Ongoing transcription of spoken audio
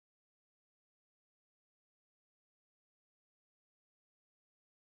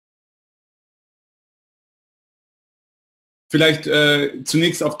Vielleicht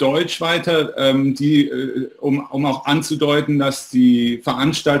zunächst auf Deutsch weiter, um auch anzudeuten, dass die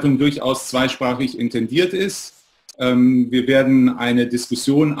Veranstaltung durchaus zweisprachig intendiert ist. Wir werden eine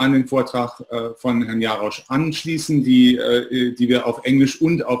Diskussion an den Vortrag von Herrn Jarausch anschließen, die wir auf Englisch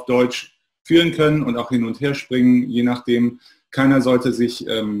und auf Deutsch führen können und auch hin und her springen, je nachdem. Keiner sollte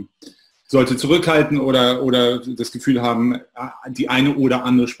zurückhalten oder das Gefühl haben, die eine oder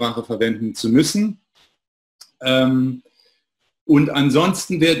andere Sprache verwenden zu müssen. Und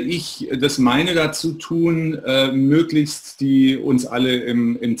ansonsten werde ich das meine dazu tun, möglichst uns alle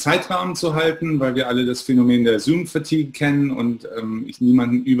im Zeitrahmen zu halten, weil wir alle das Phänomen der Zoom-Fatigue kennen und ich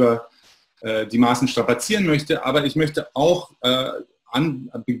niemanden über die Maßen strapazieren möchte. Aber ich möchte auch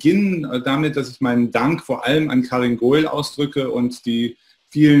beginnen damit, dass ich meinen Dank vor allem an Karin Gohl ausdrücke und die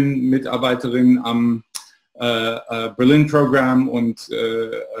vielen Mitarbeiterinnen am Berlin-Programm und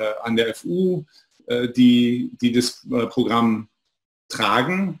an der FU, die das Programm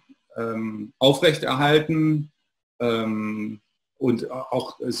tragen, aufrechterhalten und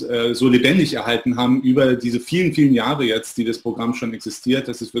auch so lebendig erhalten haben über diese vielen, vielen Jahre jetzt, die das Programm schon existiert,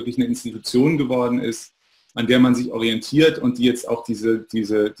 dass es wirklich eine Institution geworden ist, an der man sich orientiert und die jetzt auch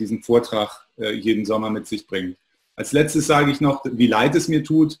diesen Vortrag jeden Sommer mit sich bringt. Als letztes sage ich noch, wie leid es mir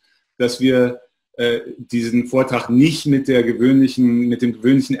tut, dass wir diesen Vortrag nicht mit dem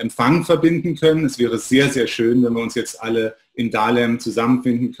gewöhnlichen Empfang verbinden können. Es wäre sehr, sehr schön, wenn wir uns jetzt alle in Dahlem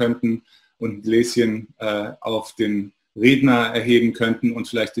zusammenfinden könnten und ein Gläschen auf den Redner erheben könnten und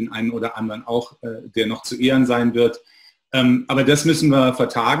vielleicht den einen oder anderen auch, der noch zu Ehren sein wird. Aber das müssen wir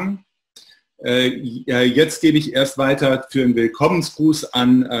vertagen. Jetzt gebe ich erst weiter für einen Willkommensgruß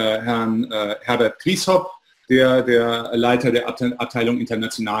an Herrn Herbert Grieshop, der Leiter der Abteilung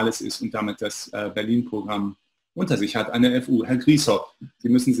Internationales ist und damit das Berlin-Programm unter sich hat an der FU. Herr Grieshop, Sie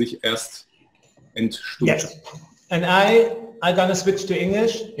müssen sich erst entstufen. Yes, and I'm gonna switch to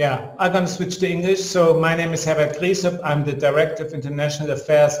English. Yeah, I'm gonna switch to English. So my name is Herbert Grieshop. I'm the Director of International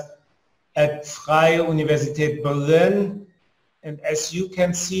Affairs at Freie Universität Berlin. And as you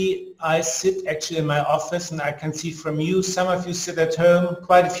can see, I sit actually in my office, and I can see from you, some of you sit at home,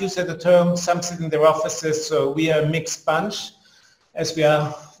 quite a few sit at home, some sit in their offices, so we are a mixed bunch, as we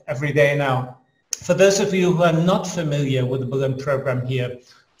are every day now. For those of you who are not familiar with the Berlin program here,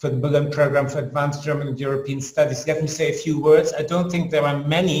 for the Berlin program for Advanced German and European Studies, let me say a few words. I don't think there are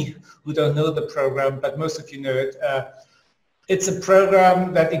many who don't know the program, but most of you know it. It's a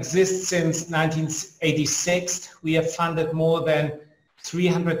program that exists since 1986. We have funded more than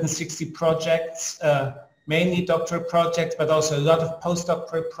 360 projects, mainly doctoral projects, but also a lot of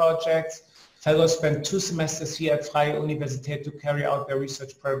postdoctoral projects. Fellows spend 2 semesters here at Freie Universität to carry out their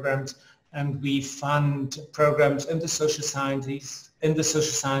research programs, and we fund programs in the social sciences, and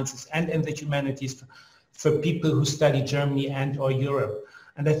in the humanities for people who study Germany and or Europe.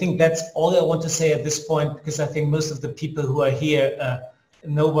 And I think that's all I want to say at this point, because I think most of the people who are here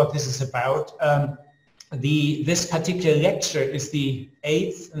know what this is about. This particular lecture is the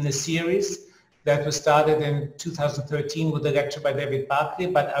 8th in the series that was started in 2013 with a lecture by David Barclay,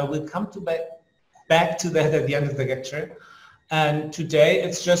 but I will come back to that at the end of the lecture. And today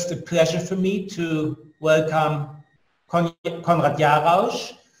it's just a pleasure for me to welcome Konrad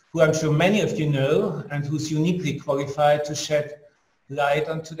Jarausch, who I'm sure many of you know and who's uniquely qualified to shed light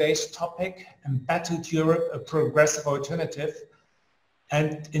on today's topic, Embattled Europe, a progressive alternative.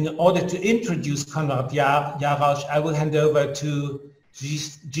 And in order to introduce Konrad Jarausch, I will hand over to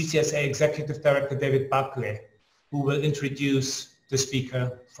GCSA Executive Director David Barclay, who will introduce the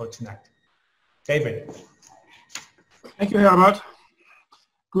speaker for tonight. David. Thank you, Herbert.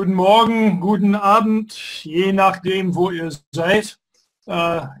 Guten Morgen, guten Abend, je nachdem, wo ihr seid.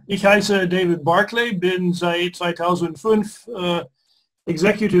 Ich heiße David Barclay, bin seit 2005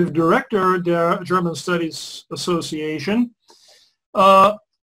 Executive Director der German Studies Association. The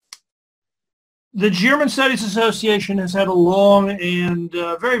German Studies Association has had a long and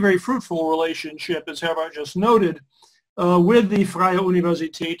very, very fruitful relationship, as Herbert just noted, with the Freie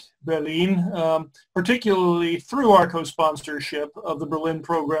Universität Berlin, particularly through our co-sponsorship of the Berlin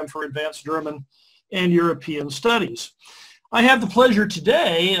Program for Advanced German and European Studies. I have the pleasure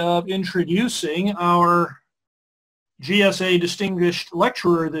today of introducing our GSA Distinguished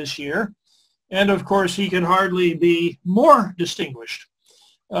Lecturer this year, and of course he can hardly be more distinguished.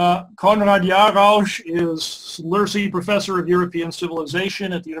 Konrad Jarausch is Lurcy Professor of European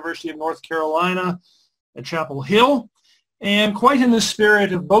Civilization at the University of North Carolina at Chapel Hill, and quite in the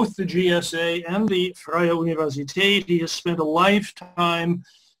spirit of both the GSA and the Freie Universität, he has spent a lifetime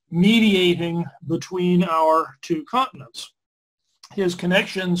mediating between our two continents. His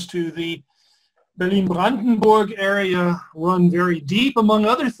connections to the Berlin-Brandenburg area run very deep, among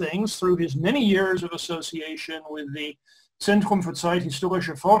other things, through his many years of association with the Zentrum für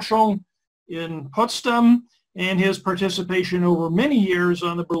Zeithistorische Forschung in Potsdam and his participation over many years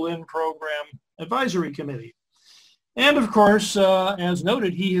on the Berlin Program Advisory Committee. And of course, as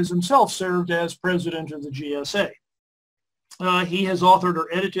noted, he has himself served as president of the GSA. He has authored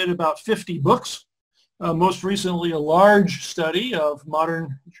or edited about 50 books, most recently a large study of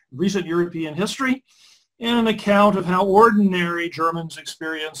modern recent European history and an account of how ordinary Germans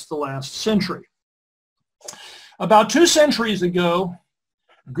experienced the last century. About 2 centuries ago,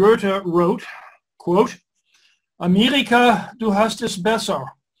 Goethe wrote, quote, "Amerika, du hast es besser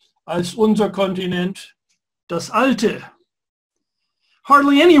als unser Kontinent, das Alte."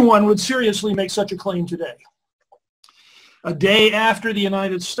 Hardly anyone would seriously make such a claim today. A day after the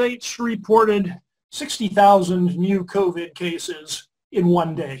United States reported 60,000 new COVID cases in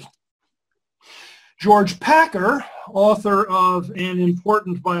one day. George Packer, author of an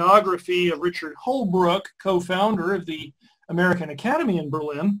important biography of Richard Holbrooke, co-founder of the American Academy in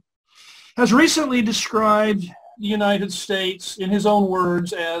Berlin, has recently described the United States, in his own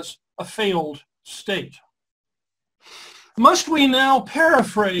words, as a failed state. Must we now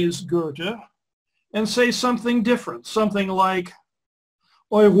paraphrase Goethe and say something different, something like,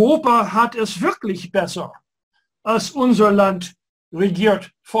 Europa hat es wirklich besser, als unser Land regiert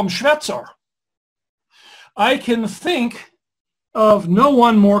vom Schwätzer? I can think of no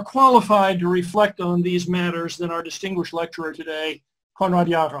one more qualified to reflect on these matters than our distinguished lecturer today, Konrad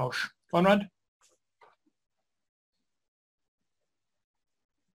Jarausch. Konrad?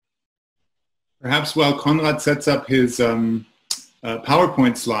 Perhaps while Konrad sets up his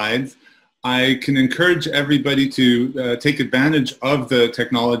PowerPoint slides, I can encourage everybody to take advantage of the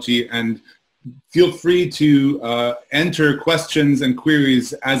technology and feel free to enter questions and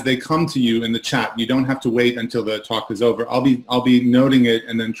queries as they come to you in the chat. You don't have to wait until the talk is over. I'll be noting it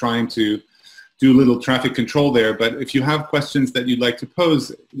and then trying to do a little traffic control there. But if you have questions that you'd like to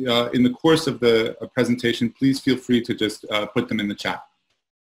pose in the course of the presentation, please feel free to just put them in the chat.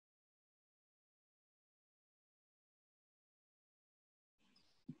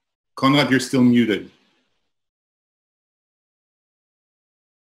 Konrad, you're still muted.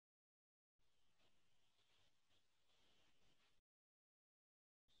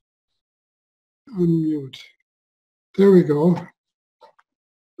 Unmute. There we go.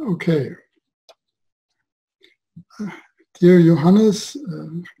 Okay. Dear Johannes,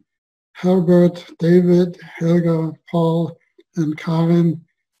 Herbert, David, Helga, Paul, and Karin,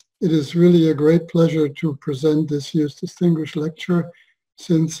 it is really a great pleasure to present this year's distinguished lecture,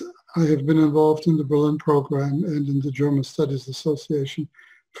 since I have been involved in the Berlin program and in the German Studies Association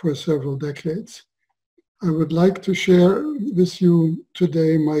for several decades. I would like to share with you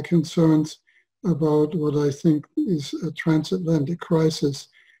today my concerns about what I think is a transatlantic crisis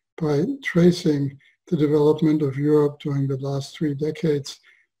by tracing the development of Europe during the last 3 decades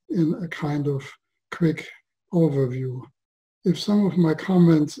in a kind of quick overview. If some of my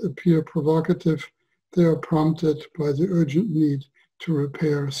comments appear provocative, they are prompted by the urgent need to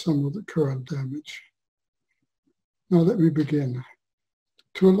repair some of the current damage. Now let me begin.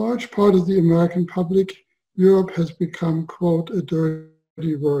 To a large part of the American public, Europe has become, quote, a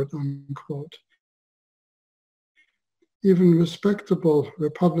dirty word, unquote. Even respectable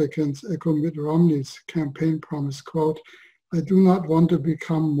Republicans echo Mitt Romney's campaign promise, quote, "I do not want to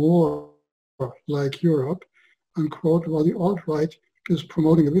become more like Europe," unquote, while the alt-right is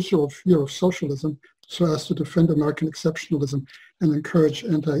promoting a visceral fear of socialism so as to defend American exceptionalism and encourage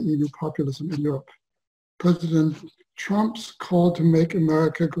anti-EU populism in Europe. President Trump's call to make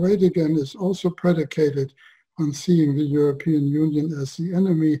America great again is also predicated on seeing the European Union as the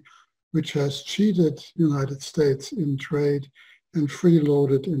enemy, which has cheated the United States in trade and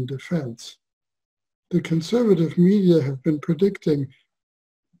freeloaded in defense. The conservative media have been predicting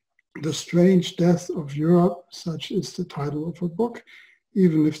the strange death of Europe, such is the title of a book,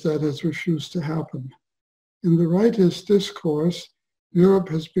 even if that has refused to happen. In the rightist discourse, Europe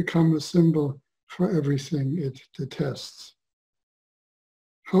has become a symbol for everything it detests.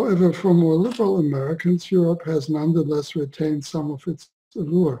 However, for more liberal Americans, Europe has nonetheless retained some of its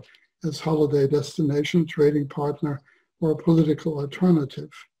allure as holiday destination, trading partner, or political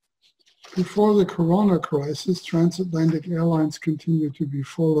alternative. Before the corona crisis, transatlantic airlines continued to be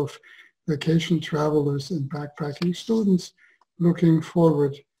full of vacation travelers and backpacking students looking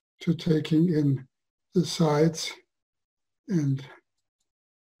forward to taking in the sights. And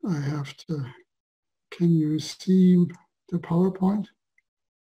I have to, can you see the PowerPoint?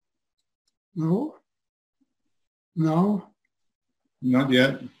 No? No? Not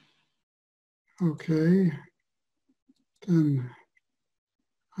yet. Okay, then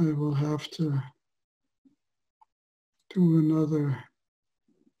I will have to do another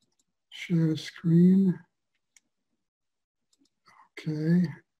share screen. Okay.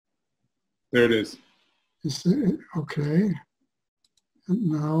 There it is. Is it okay? And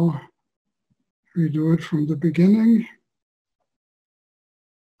now redo it from the beginning.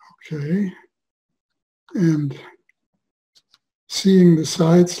 Okay. And seeing the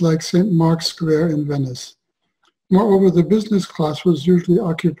sights like St. Mark's Square in Venice. Moreover, the business class was usually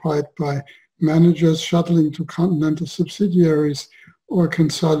occupied by managers shuttling to continental subsidiaries or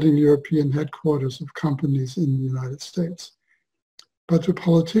consulting European headquarters of companies in the United States. But to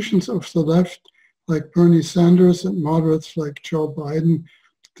politicians of the left, like Bernie Sanders, and moderates like Joe Biden,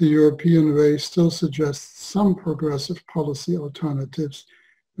 the European way still suggests some progressive policy alternatives,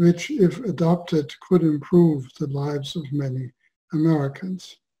 which, if adopted, could improve the lives of many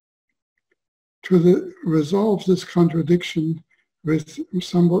Americans. To resolve this contradiction with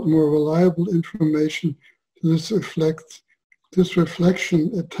somewhat more reliable information, this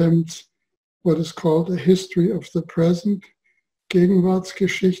reflection attempts what is called a history of the present,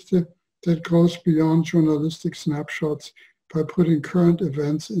 Gegenwartsgeschichte, that goes beyond journalistic snapshots by putting current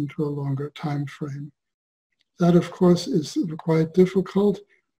events into a longer time frame. That, of course, is quite difficult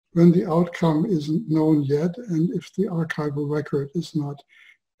when the outcome isn't known yet and if the archival record is not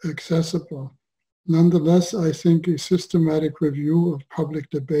accessible. Nonetheless, I think a systematic review of public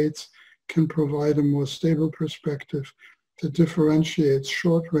debates can provide a more stable perspective that differentiates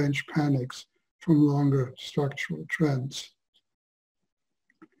short-range panics from longer structural trends.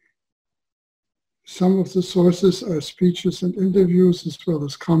 Some of the sources are speeches and interviews, as well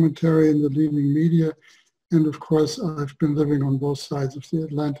as commentary in the leading media. And of course, I've been living on both sides of the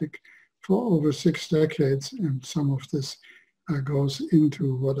Atlantic for over 6 decades, and some of this goes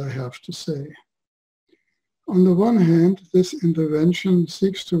into what I have to say. On the one hand, this intervention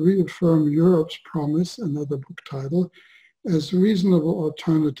seeks to reaffirm Europe's promise, another book title, as a reasonable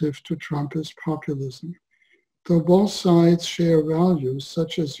alternative to Trumpist populism. Though both sides share values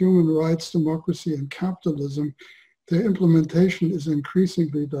such as human rights, democracy, and capitalism, their implementation is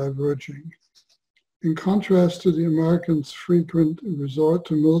increasingly diverging. In contrast to the Americans' frequent resort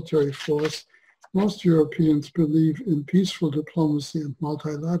to military force, most Europeans believe in peaceful diplomacy and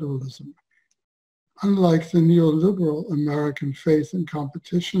multilateralism. Unlike the neoliberal American faith in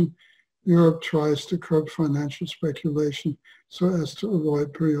competition, Europe tries to curb financial speculation so as to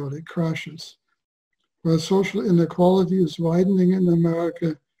avoid periodic crashes. While social inequality is widening in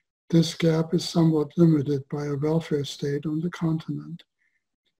America, this gap is somewhat limited by a welfare state on the continent.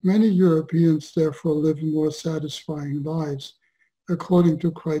 Many Europeans therefore live more satisfying lives, according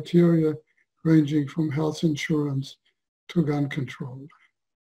to criteria ranging from health insurance to gun control.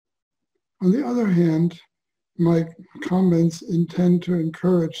 On the other hand, my comments intend to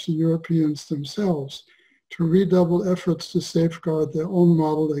encourage the Europeans themselves to redouble efforts to safeguard their own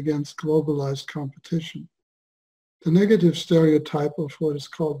model against globalized competition. The negative stereotype of what is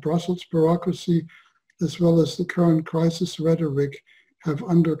called Brussels bureaucracy, as well as the current crisis rhetoric, have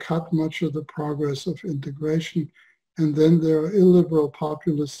undercut much of the progress of integration. And then there are illiberal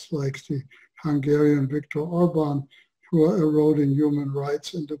populists like the Hungarian Viktor Orban, who are eroding human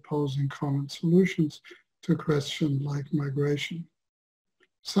rights and opposing common solutions to questions like migration.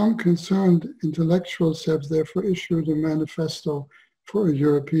 Some concerned intellectuals have therefore issued a manifesto for a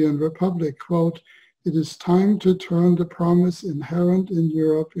European republic. Quote, "It is time to turn the promise inherent in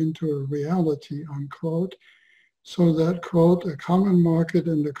Europe into a reality," unquote, so that, quote, "a common market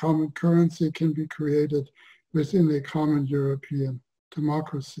and a common currency can be created within a common European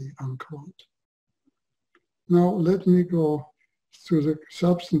democracy," unquote. Now let me go through the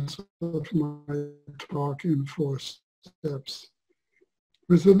substance of my talk in 4 steps.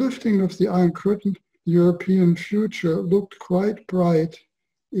 With the lifting of the Iron Curtain, the European future looked quite bright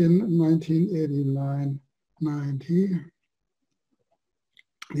in 1989-90.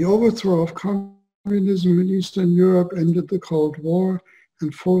 The overthrow of communism in Eastern Europe ended the Cold War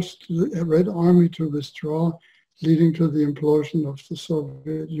and forced the Red Army to withdraw, leading to the implosion of the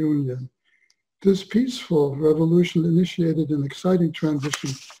Soviet Union. This peaceful revolution initiated an exciting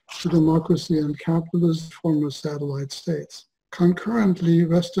transition to democracy and capitalism in former satellite states. Concurrently,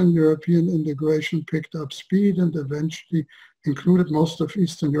 Western European integration picked up speed and eventually included most of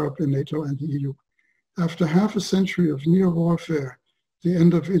Eastern Europe in NATO and the EU. After half a century of near warfare, the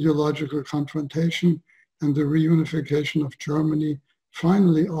end of ideological confrontation, and the reunification of Germany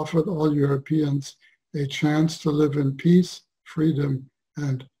finally offered all Europeans a chance to live in peace, freedom,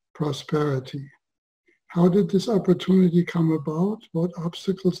 and prosperity. How did this opportunity come about? What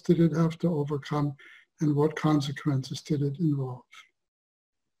obstacles did it have to overcome? And what consequences did it involve?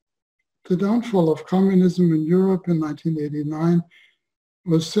 The downfall of communism in Europe in 1989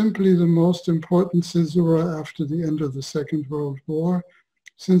 was simply the most important caesura after the end of the Second World War,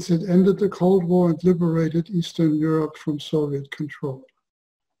 since it ended the Cold War and liberated Eastern Europe from Soviet control.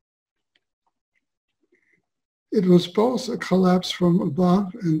 It was both a collapse from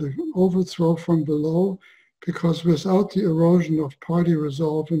above and an overthrow from below, because without the erosion of party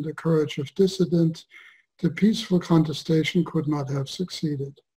resolve and the courage of dissidents, the peaceful contestation could not have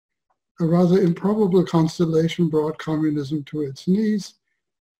succeeded. A rather improbable constellation brought communism to its knees.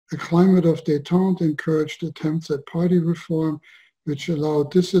 A climate of détente encouraged attempts at party reform, which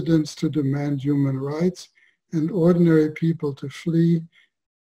allowed dissidents to demand human rights and ordinary people to flee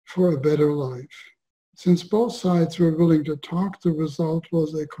for a better life. Since both sides were willing to talk, the result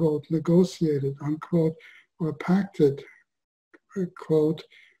was a, quote, negotiated, unquote, or pacted, quote,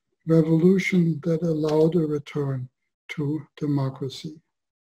 revolution that allowed a return to democracy.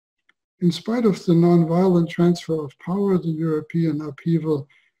 In spite of the nonviolent transfer of power, the European upheaval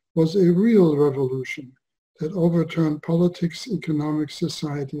was a real revolution that overturned politics, economics,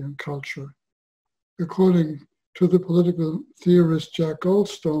 society, and culture. According to the political theorist Jack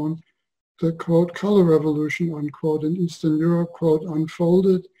Goldstone, the, quote, color revolution, unquote, in Eastern Europe, quote,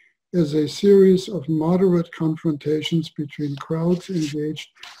 unfolded as a series of moderate confrontations between crowds engaged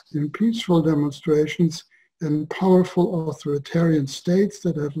in peaceful demonstrations and powerful authoritarian states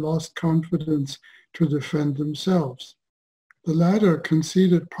that had lost confidence to defend themselves. The latter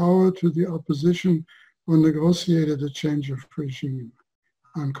conceded power to the opposition or negotiated a change of regime,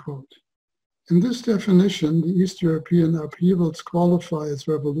 unquote. In this definition, the East European upheavals qualify as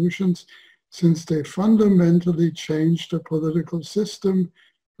revolutions since they fundamentally changed the political system,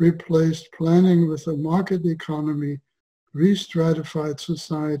 replaced planning with a market economy, re-stratified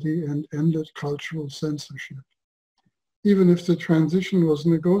society, and ended cultural censorship. Even if the transition was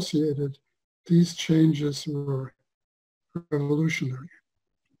negotiated, these changes were revolutionary.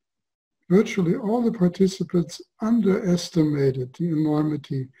 Virtually all the participants underestimated the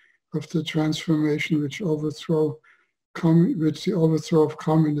enormity of the transformation which the overthrow of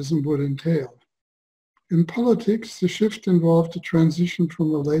communism would entail. In politics, the shift involved a transition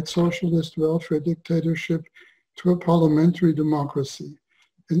from a late socialist welfare dictatorship to a parliamentary democracy.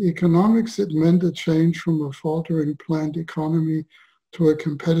 In economics, it meant a change from a faltering planned economy to a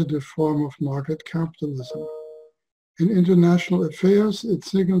competitive form of market capitalism. In international affairs, it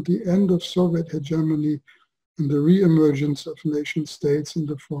signaled the end of Soviet hegemony and the re-emergence of nation states in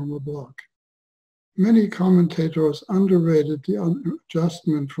the former bloc. Many commentators underrated the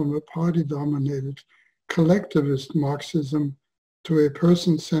adjustment from a party-dominated collectivist Marxism to a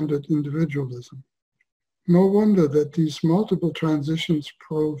person-centered individualism. No wonder that these multiple transitions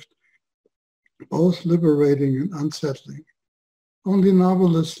proved both liberating and unsettling. Only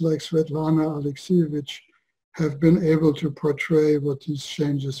novelists like Svetlana Alexievich have been able to portray what these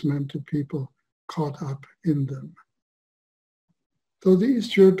changes meant to people caught up in them. Though the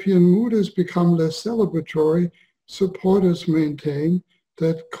East European mood has become less celebratory, supporters maintain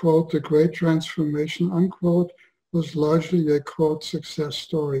that, quote, the great transformation, unquote, was largely a, quote, success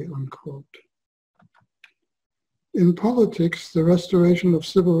story, unquote. In politics, the restoration of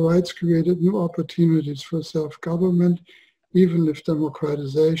civil rights created new opportunities for self-government, even if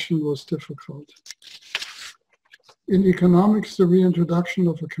democratization was difficult. In economics, the reintroduction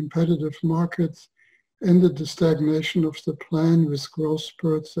of a competitive market ended the stagnation of the plan with growth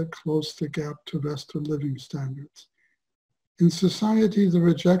spurts that closed the gap to Western living standards. In society, the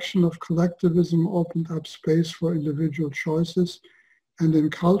rejection of collectivism opened up space for individual choices, and in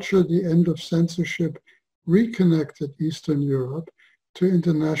culture, the end of censorship reconnected Eastern Europe to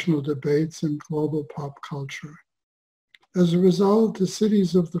international debates and global pop culture. As a result, the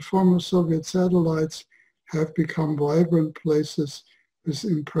cities of the former Soviet satellites have become vibrant places with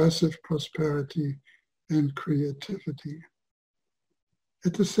impressive prosperity and creativity.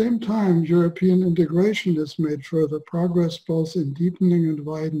 At the same time, European integration has made further progress both in deepening and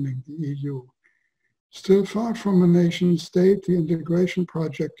widening the EU. Still far from a nation state, the integration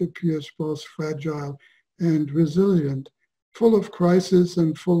project appears both fragile and resilient, full of crises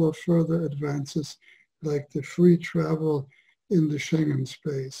and full of further advances like the free travel in the Schengen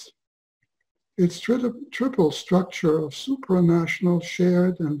space. Its triple structure of supranational,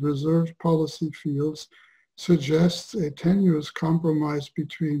 shared, and reserved policy fields suggests a tenuous compromise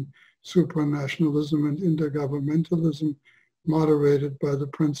between supranationalism and intergovernmentalism, moderated by the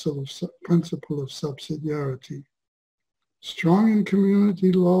principle of subsidiarity. Strong in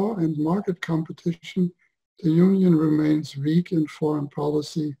community law and market competition, The Union remains weak in foreign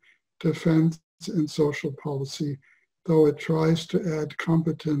policy, defense, and social policy, though it tries to add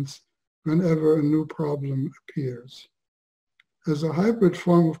competence whenever a new problem appears. As a hybrid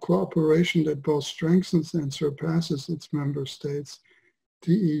form of cooperation that both strengthens and surpasses its member states,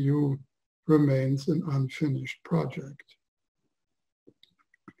 the EU remains an unfinished project.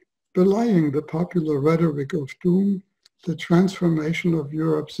 Belying the popular rhetoric of doom, the transformation of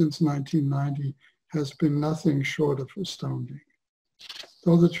Europe since 1990 has been nothing short of astounding.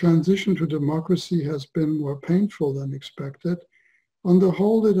 Though the transition to democracy has been more painful than expected, on the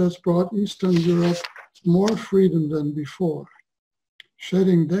whole it has brought Eastern Europe more freedom than before.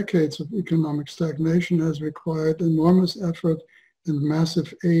 Shedding decades of economic stagnation has required enormous effort and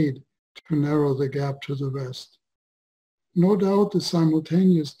massive aid to narrow the gap to the West. No doubt the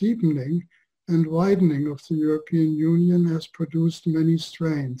simultaneous deepening and widening of the European Union has produced many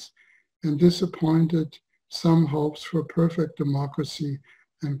strains and disappointed some hopes for perfect democracy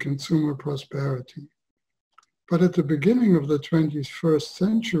and consumer prosperity. But at the beginning of the 21st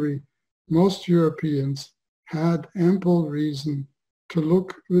century, most Europeans had ample reason to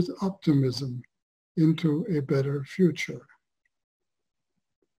look with optimism into a better future.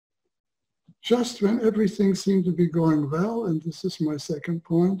 Just when everything seemed to be going well, and this is my second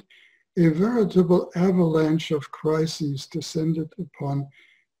point, a veritable avalanche of crises descended upon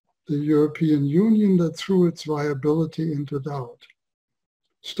the European Union that threw its viability into doubt.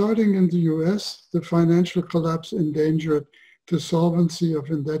 Starting in the US, the financial collapse endangered the solvency of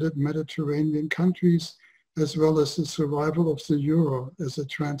indebted Mediterranean countries, as well as the survival of the euro as a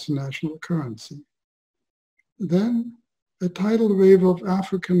transnational currency. Then, a tidal wave of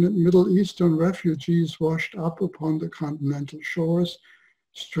African and Middle Eastern refugees washed up upon the continental shores,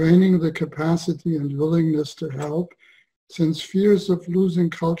 straining the capacity and willingness to help, since fears of losing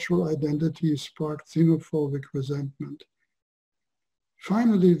cultural identity sparked xenophobic resentment.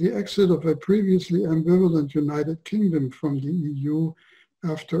 Finally, the exit of a previously ambivalent United Kingdom from the EU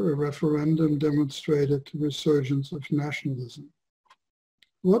after a referendum demonstrated the resurgence of nationalism.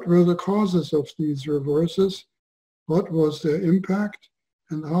 What were the causes of these reverses? What was their impact?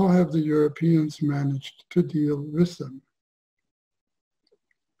 And how have the Europeans managed to deal with them?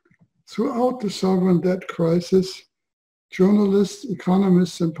 Throughout the sovereign debt crisis, journalists,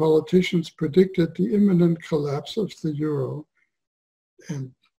 economists, and politicians predicted the imminent collapse of the euro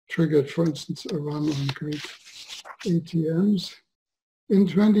and triggered, for instance, a run on Greek ATMs. In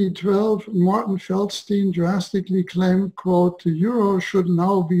 2012, Martin Feldstein drastically claimed, quote, the euro should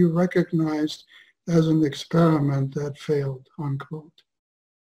now be recognized as an experiment that failed, unquote.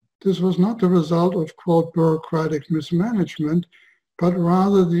 This was not the result of, quote, bureaucratic mismanagement, but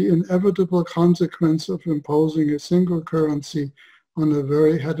rather the inevitable consequence of imposing a single currency on a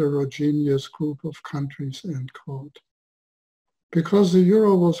very heterogeneous group of countries, end quote. Because the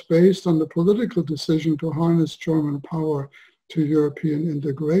euro was based on the political decision to harness German power to European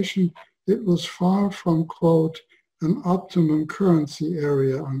integration, it was far from, quote, an optimum currency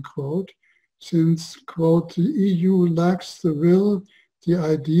area, unquote, since, quote, the EU lacks the will, the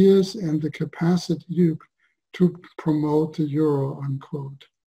ideas, and the capacity to promote the euro, unquote.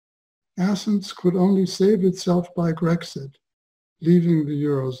 Athens could only save itself by Brexit, leaving the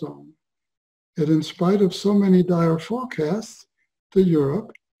eurozone. Yet in spite of so many dire forecasts, the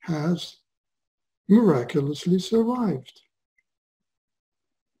Europe has miraculously survived.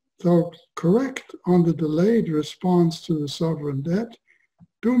 Though correct on the delayed response to the sovereign debt,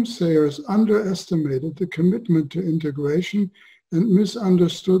 doomsayers underestimated the commitment to integration and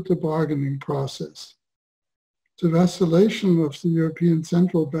misunderstood the bargaining process. The vacillation of the European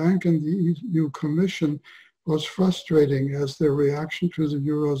Central Bank and the EU Commission was frustrating, as their reaction to the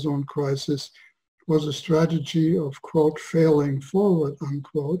Eurozone crisis was a strategy of, quote, failing forward,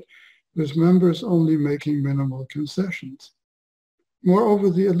 unquote, with members only making minimal concessions. Moreover,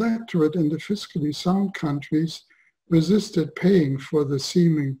 the electorate in the fiscally sound countries resisted paying for the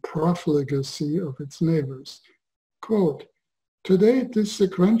seeming profligacy of its neighbors. Quote, today, this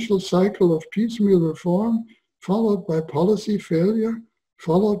sequential cycle of piecemeal reform, followed by policy failure,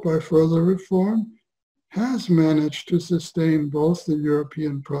 followed by further reform, has managed to sustain both the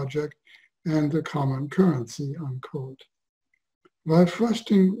European project and the common currency, unquote. While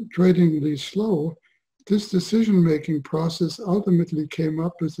frustratingly slow, this decision-making process ultimately came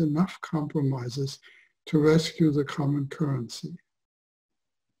up with enough compromises to rescue the common currency.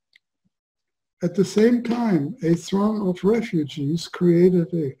 At the same time, a throng of refugees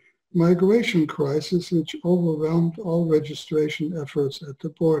created a migration crisis which overwhelmed all registration efforts at the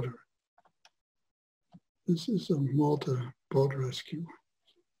border. This is a Malta boat rescue.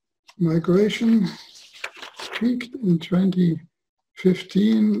 Migration peaked in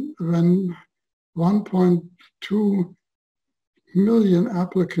 2015 when 1.2 million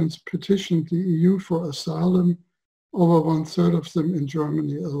applicants petitioned the EU for asylum, over 1/3 of them in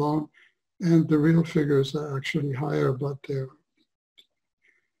Germany alone. And the real figures are actually higher, but they're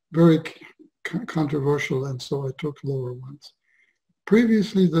very controversial, and so I took lower ones.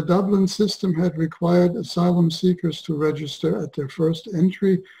 Previously, the Dublin system had required asylum seekers to register at their first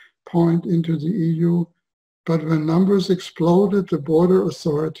entry point into the EU, but when numbers exploded, the border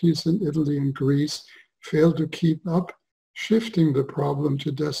authorities in Italy and Greece failed to keep up, shifting the problem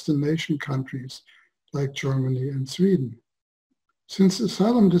to destination countries like Germany and Sweden. Since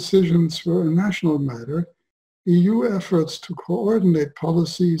asylum decisions were a national matter, EU efforts to coordinate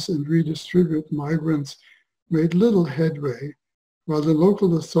policies and redistribute migrants made little headway, while the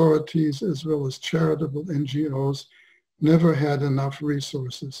local authorities as well as charitable NGOs never had enough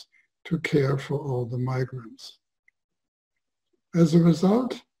resources to care for all the migrants. As a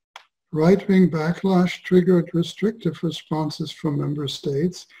result, right-wing backlash triggered restrictive responses from member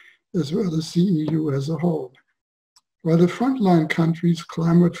states as well as the EU as a whole. While the frontline countries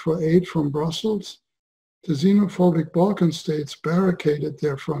clamored for aid from Brussels, the xenophobic Balkan states barricaded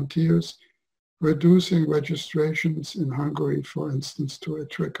their frontiers, reducing registrations in Hungary, for instance, to a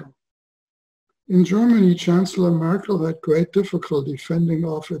trickle. In Germany, Chancellor Merkel had great difficulty fending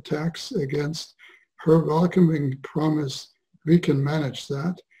off attacks against her welcoming promise, "We can manage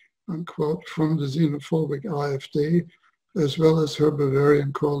that," unquote, from the xenophobic AfD, as well as her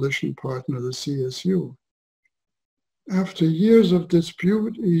Bavarian coalition partner, the CSU. After years of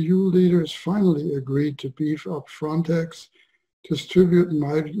dispute, EU leaders finally agreed to beef up Frontex, distribute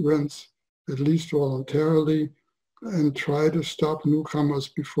migrants, at least voluntarily, and try to stop newcomers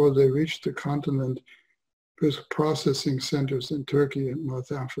before they reach the continent with processing centers in Turkey and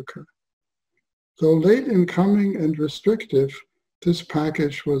North Africa. Though late in coming and restrictive, this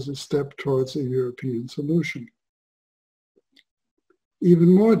package was a step towards a European solution.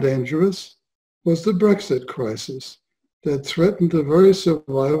 Even more dangerous was the Brexit crisis that threatened the very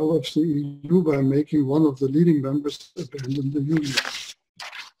survival of the EU by making one of the leading members abandon the Union.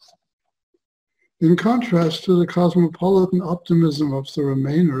 In contrast to the cosmopolitan optimism of the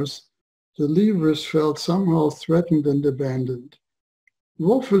Remainers, the Leavers felt somehow threatened and abandoned.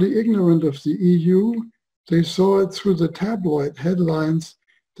 Woefully ignorant of the EU, they saw it through the tabloid headlines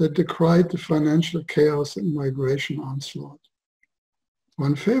that decried the financial chaos and migration onslaught.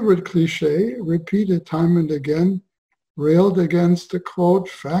 One favorite cliche, repeated time and again, railed against the, quote,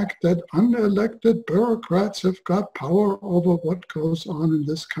 fact that unelected bureaucrats have got power over what goes on in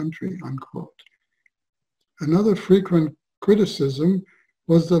this country, unquote. Another frequent criticism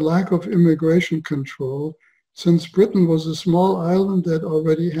was the lack of immigration control, since Britain was a small island that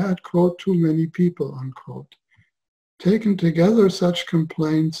already had, quote, too many people, unquote. Taken together, such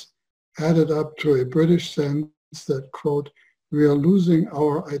complaints added up to a British sense that, quote, we are losing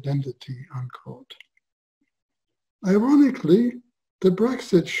our identity, unquote. Ironically, the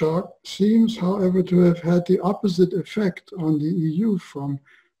Brexit shock seems, however, to have had the opposite effect on the EU from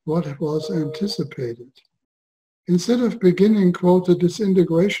what was anticipated. Instead of beginning, quote, the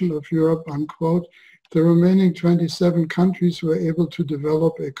disintegration of Europe, unquote, the remaining 27 countries were able to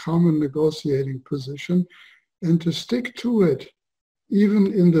develop a common negotiating position and to stick to it,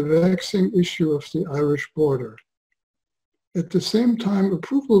 even in the vexing issue of the Irish border. At the same time,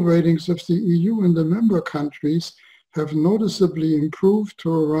 approval ratings of the EU and the member countries have noticeably improved to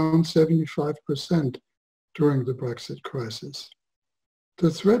around 75% during the Brexit crisis. The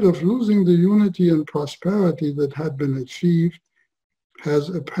threat of losing the unity and prosperity that had been achieved has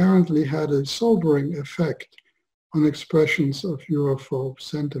apparently had a sobering effect on expressions of Europhobe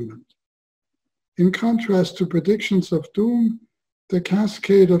sentiment. In contrast to predictions of doom, the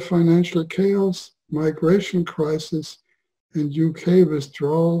cascade of financial chaos, migration crisis, and UK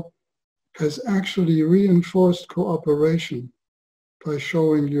withdrawal has actually reinforced cooperation by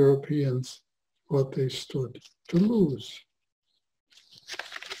showing Europeans what they stood to lose.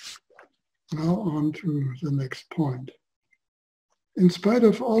 Now on to the next point. In spite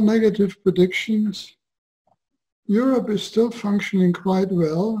of all negative predictions, Europe is still functioning quite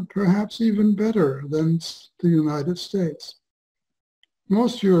well, perhaps even better than the United States.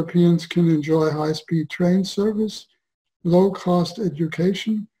 Most Europeans can enjoy high-speed train service, low-cost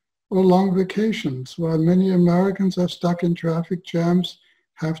education, or long vacations, while many Americans are stuck in traffic jams,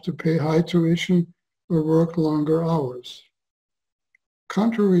 have to pay high tuition, or work longer hours.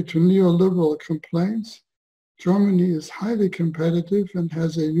 Contrary to neoliberal complaints, Germany is highly competitive and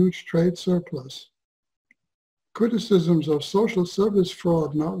has a huge trade surplus. Criticisms of social service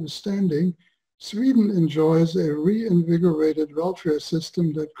fraud notwithstanding, Sweden enjoys a reinvigorated welfare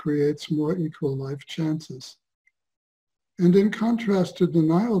system that creates more equal life chances. And in contrast to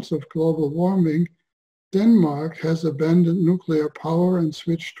denials of global warming, Denmark has abandoned nuclear power and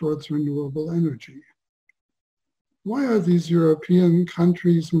switched towards renewable energy. Why are these European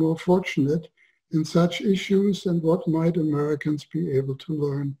countries more fortunate in such issues, and what might Americans be able to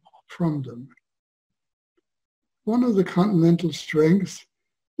learn from them? One of the continental strengths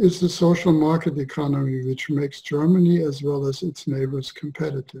is the social market economy, which makes Germany as well as its neighbors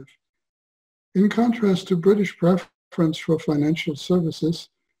competitive. In contrast to British preference for financial services,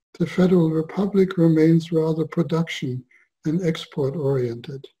 the Federal Republic remains rather production and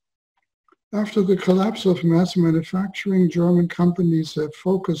export-oriented. After the collapse of mass manufacturing, German companies have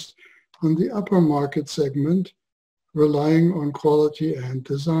focused on the upper market segment, relying on quality and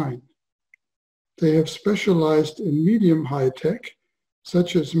design. They have specialized in medium high tech,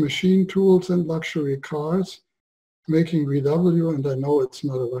 such as machine tools and luxury cars, making VW, and I know it's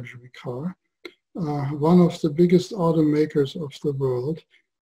not a luxury car, one of the biggest automakers of the world.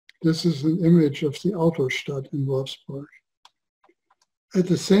 This is an image of the Autostadt in Wolfsburg. At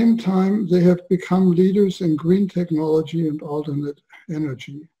the same time, they have become leaders in green technology and alternate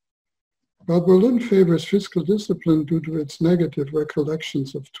energy. While Berlin favors fiscal discipline due to its negative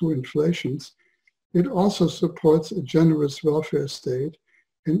recollections of two inflations, it also supports a generous welfare state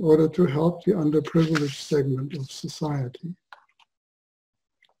in order to help the underprivileged segment of society.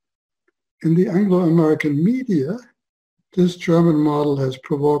 In the Anglo-American media, this German model has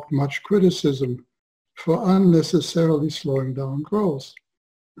provoked much criticism for unnecessarily slowing down growth.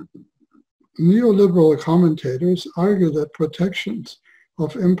 Neoliberal commentators argue that protections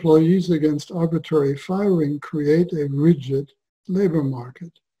of employees against arbitrary firing create a rigid labor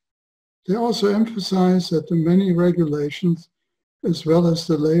market. They also emphasize that the many regulations, as well as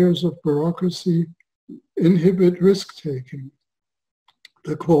the layers of bureaucracy, inhibit risk-taking.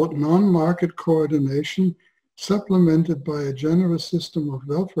 The, quote, non-market coordination, supplemented by a generous system of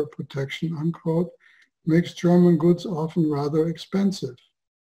welfare protection, unquote, makes German goods often rather expensive.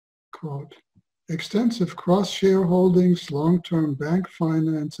 Quote, extensive cross-shareholdings, long-term bank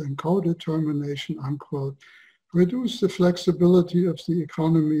finance, and co-determination, unquote, reduce the flexibility of the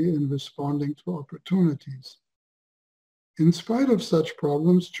economy in responding to opportunities. In spite of such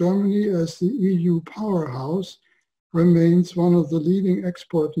problems, Germany, as the EU powerhouse, remains one of the leading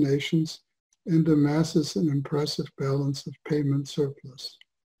export nations and amasses an impressive balance of payment surplus.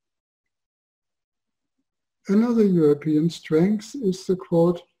 Another European strength is the,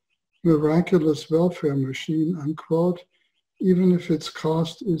 quote, miraculous welfare machine, unquote, even if its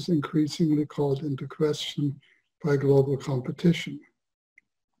cost is increasingly called into question by global competition.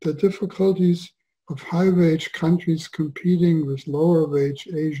 The difficulties of high-wage countries competing with lower-wage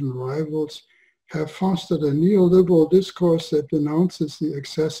Asian rivals have fostered a neoliberal discourse that denounces the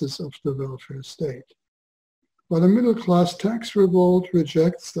excesses of the welfare state. While the middle-class tax revolt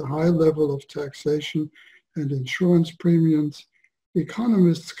rejects the high level of taxation and insurance premiums,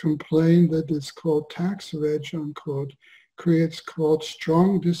 economists complain that this, quote, tax wedge, unquote, creates, quote,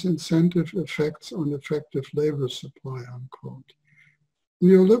 strong disincentive effects on effective labor supply, unquote.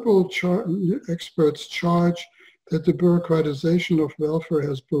 Neoliberal experts charge that the bureaucratization of welfare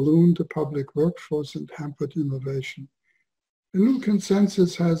has ballooned the public workforce and hampered innovation. A new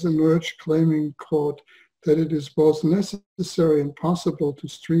consensus has emerged claiming, quote, that it is both necessary and possible to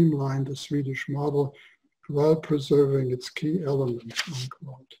streamline the Swedish model while preserving its key elements,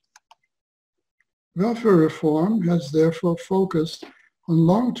 unquote. Welfare reform has therefore focused on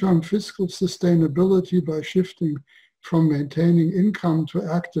long-term fiscal sustainability by shifting from maintaining income to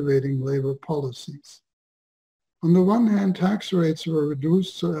activating labor policies. On the one hand, tax rates were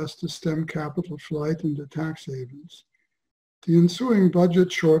reduced so as to stem capital flight into tax havens. The ensuing budget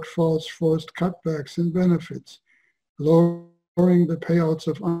shortfalls forced cutbacks in benefits, lowering the payouts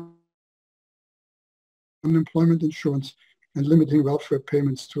of unemployment insurance and limiting welfare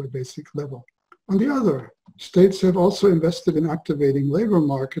payments to a basic level. On the other, states have also invested in activating labor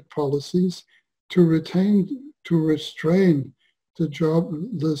market policies to restrain the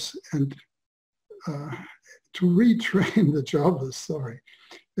jobless and to retrain the jobless,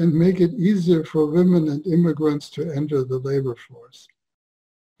 and make it easier for women and immigrants to enter the labor force.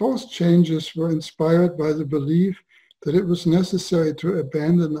 Both changes were inspired by the belief that it was necessary to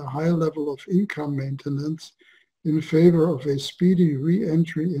abandon a high level of income maintenance in favor of a speedy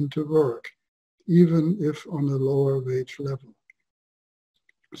re-entry into work, even if on a lower wage level.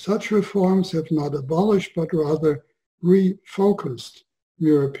 Such reforms have not abolished, but rather refocused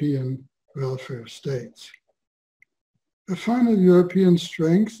European welfare states. A final European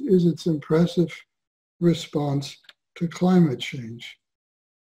strength is its impressive response to climate change.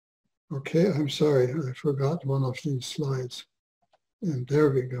 Okay, I'm sorry, I forgot one of these slides. And there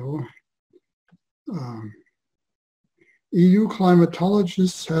we go. EU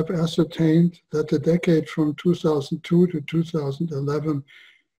climatologists have ascertained that the decade from 2002 to 2011,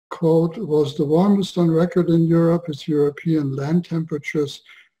 quote, was the warmest on record in Europe, with European land temperatures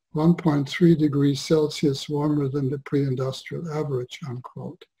 1.3 degrees Celsius warmer than the pre-industrial average,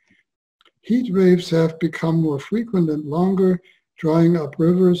 unquote. Heat waves have become more frequent and longer, drying up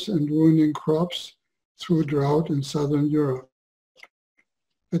rivers and ruining crops through drought in southern Europe.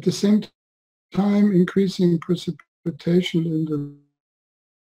 At the same time, increasing precipitation in the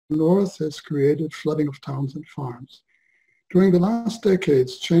north has created flooding of towns and farms. During the last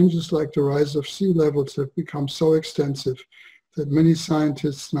decades, changes like the rise of sea levels have become so extensive that many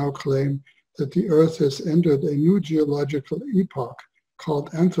scientists now claim that the Earth has entered a new geological epoch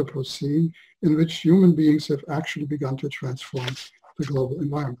called Anthropocene, in which human beings have actually begun to transform the global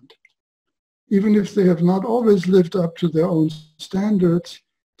environment. Even if they have not always lived up to their own standards,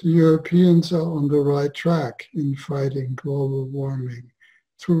 the Europeans are on the right track in fighting global warming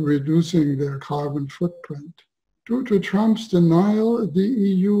through reducing their carbon footprint. Due to Trump's denial, the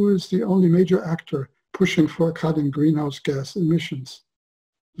EU is the only major actor pushing for a cut in greenhouse gas emissions.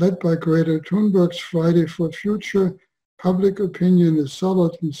 Led by Greta Thunberg's Friday for Future, public opinion is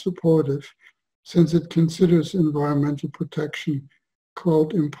solidly supportive since it considers environmental protection,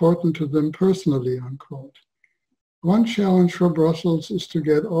 quote, important to them personally, unquote. One challenge for Brussels is to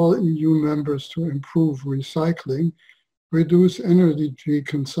get all EU members to improve recycling, reduce energy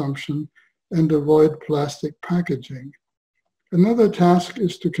consumption, and avoid plastic packaging. Another task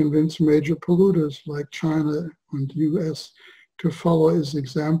is to convince major polluters like China and the US to follow his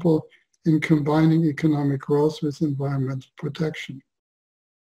example in combining economic growth with environmental protection.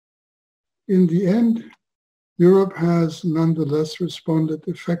 In the end, Europe has nonetheless responded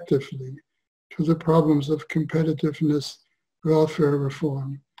effectively to the problems of competitiveness, welfare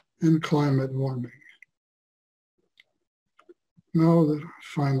reform, and climate warming. Now the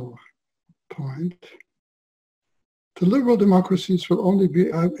final point. The liberal democracies will only be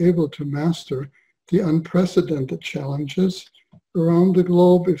able to master the unprecedented challenges around the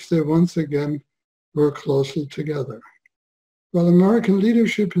globe if they once again work closely together. While American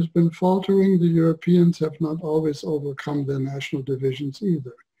leadership has been faltering, the Europeans have not always overcome their national divisions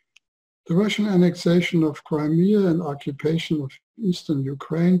either. The Russian annexation of Crimea and occupation of eastern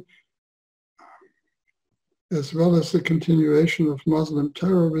Ukraine, as well as the continuation of Muslim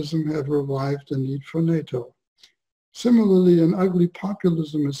terrorism, have revived the need for NATO. Similarly, an ugly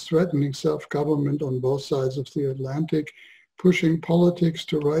populism is threatening self-government on both sides of the Atlantic, pushing politics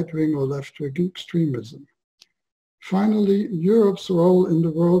to right-wing or left-wing extremism. Finally, Europe's role in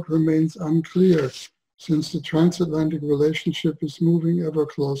the world remains unclear since the transatlantic relationship is moving ever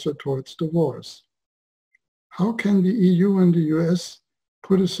closer towards divorce. How can the EU and the US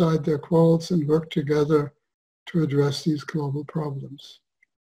put aside their quarrels and work together to address these global problems?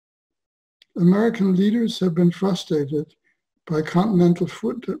 American leaders have been frustrated by continental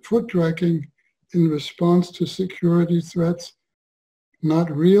foot-dragging in response to security threats,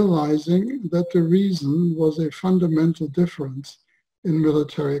 not realizing that the reason was a fundamental difference in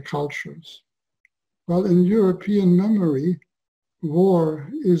military cultures. While in European memory, war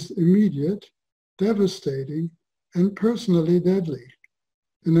is immediate, devastating, and personally deadly.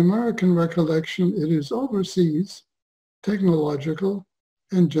 In American recollection, it is overseas, technological,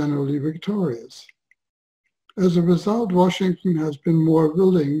 and generally victorious. As a result, Washington has been more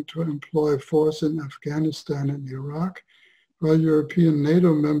willing to employ force in Afghanistan and Iraq, while European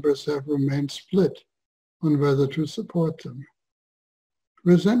NATO members have remained split on whether to support them.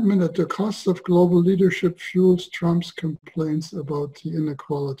 Resentment at the cost of global leadership fuels Trump's complaints about the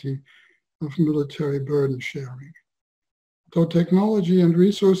inequality of military burden sharing. Though technology and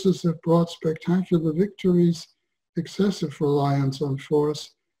resources have brought spectacular victories, excessive reliance on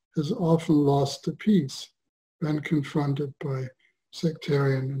force has often lost the peace when confronted by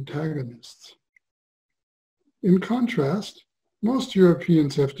sectarian antagonists. In contrast, most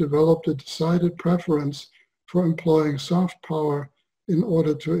Europeans have developed a decided preference for employing soft power in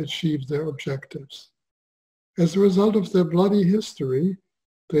order to achieve their objectives. As a result of their bloody history,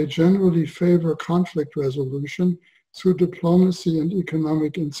 they generally favor conflict resolution through diplomacy and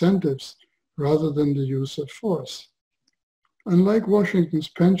economic incentives rather than the use of force. Unlike Washington's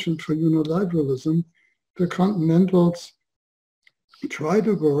penchant for unilateralism, the Continentals try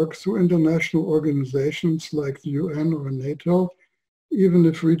to work through international organizations like the UN or NATO, even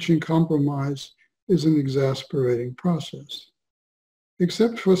if reaching compromise is an exasperating process.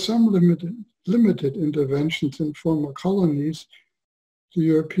 Except for some limited interventions in former colonies, the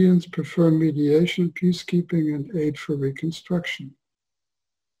Europeans prefer mediation, peacekeeping, and aid for reconstruction.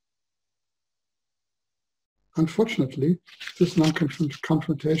 Unfortunately, this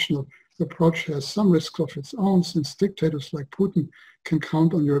non-confrontational approach has some risks of its own, since dictators like Putin can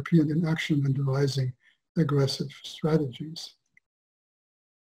count on European inaction when devising aggressive strategies.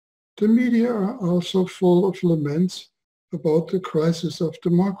 The media are also full of laments about the crisis of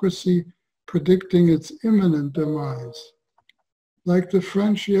democracy, predicting its imminent demise. Like the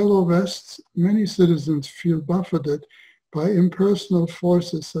French Yellow Vests, many citizens feel buffeted by impersonal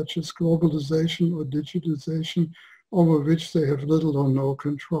forces such as globalization or digitization, over which they have little or no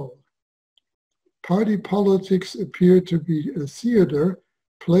control. Party politics appear to be a theater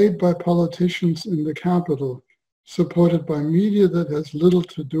played by politicians in the capital, supported by media that has little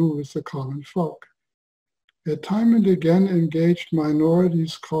to do with the common folk. Yet time and again, engaged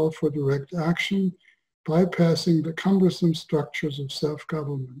minorities call for direct action, bypassing the cumbersome structures of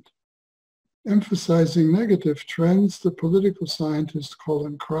self-government. Emphasizing negative trends, the political scientist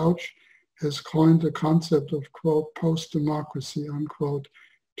Colin Crouch has coined the concept of, quote, post-democracy, unquote,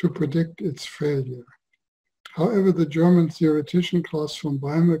 to predict its failure. However, the German theoretician Klaus von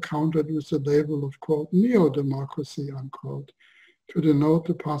Weimar countered with the label of, quote, neo-democracy, unquote, to denote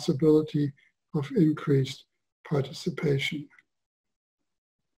the possibility of increased participation.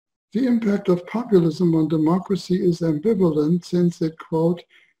 The impact of populism on democracy is ambivalent, since it, quote,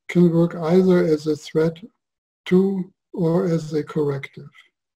 can work either as a threat to or as a corrective,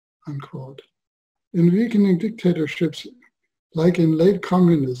 unquote. In weakening dictatorships, like in late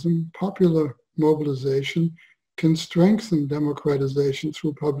communism, popular mobilization can strengthen democratization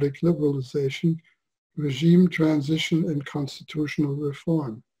through public liberalization, regime transition, and constitutional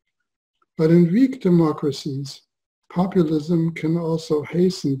reform. But in weak democracies, populism can also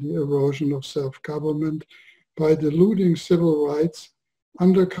hasten the erosion of self-government by diluting civil rights,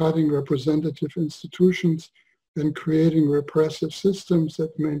 undercutting representative institutions, and creating repressive systems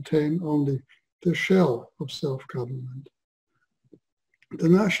that maintain only the shell of self-government. The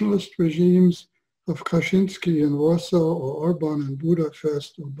nationalist regimes of Kaczynski in Warsaw, or Orban in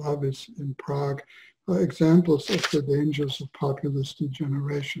Budapest, or Babis in Prague are examples of the dangers of populist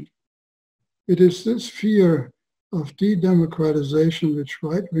degeneration. It is this fear of de-democratization which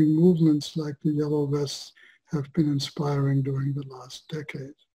right-wing movements like the Yellow Vests have been inspiring during the last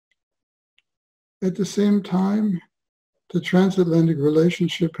decade. At the same time, the transatlantic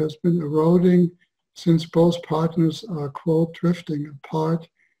relationship has been eroding, since both partners are, quote, drifting apart,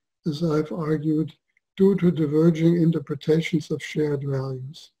 as I've argued, due to diverging interpretations of shared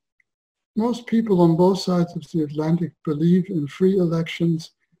values. Most people on both sides of the Atlantic believe in free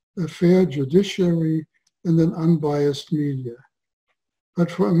elections, a fair judiciary, and an unbiased media. But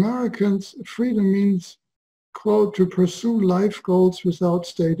for Americans, freedom means, quote, to pursue life goals without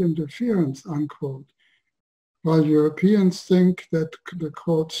state interference, unquote, while Europeans think that the,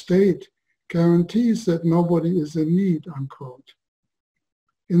 quote, state guarantees that nobody is in need, unquote.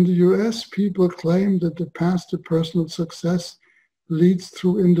 In the US, people claim that the path to personal success leads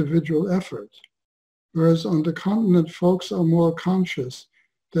through individual effort, whereas on the continent, folks are more conscious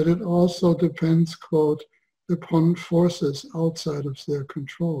that it also depends, quote, upon forces outside of their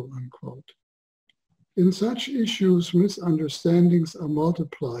control, unquote. In such issues, misunderstandings are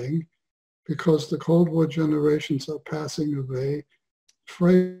multiplying because the Cold War generations are passing away,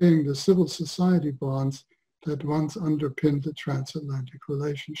 fraying the civil society bonds that once underpinned the transatlantic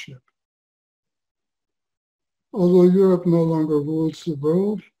relationship. Although Europe no longer rules the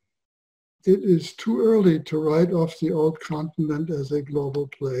world, it is too early to write off the old continent as a global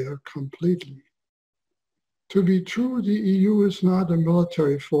player completely. To be true, the EU is not a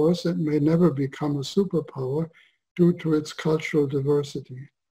military force and may never become a superpower due to its cultural diversity.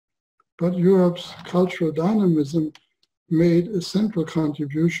 But Europe's cultural dynamism made a central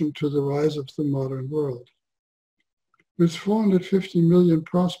contribution to the rise of the modern world. With 450 million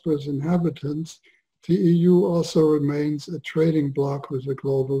prosperous inhabitants, the EU also remains a trading bloc with a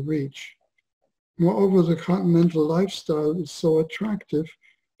global reach. Moreover, the continental lifestyle is so attractive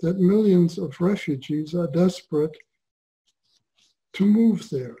that millions of refugees are desperate to move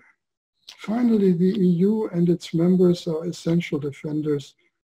there. Finally, the EU and its members are essential defenders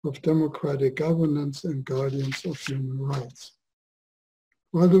of democratic governance and guardians of human rights.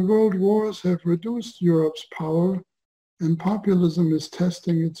 While the world wars have reduced Europe's power and populism is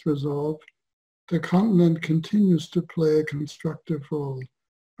testing its resolve, the continent continues to play a constructive role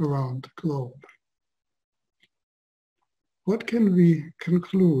around the globe. What can we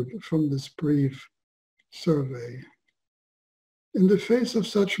conclude from this brief survey. In the face of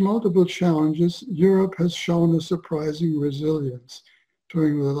such multiple challenges, Europe has shown a surprising resilience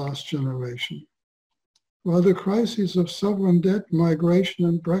during the last generation. While the crises of sovereign debt, migration,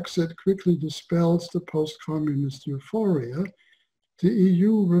 and Brexit quickly dispels the post-communist euphoria, the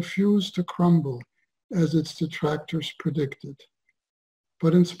EU refused to crumble as its detractors predicted.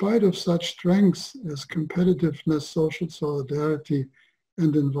 But in spite of such strengths as competitiveness, social solidarity,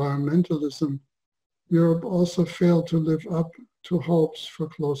 and environmentalism, Europe also failed to live up to hopes for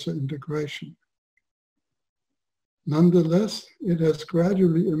closer integration. Nonetheless, it has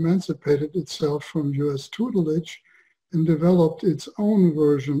gradually emancipated itself from US tutelage and developed its own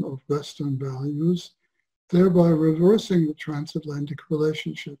version of Western values, thereby reversing the transatlantic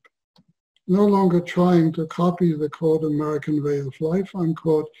relationship. No longer trying to copy the, quote, American way of life,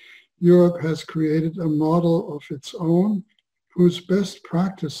 unquote, Europe has created a model of its own whose best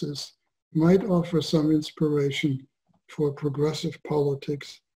practices might offer some inspiration for progressive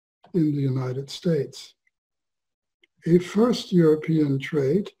politics in the United States. A first European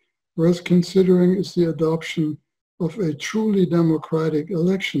trait worth considering is the adoption of a truly democratic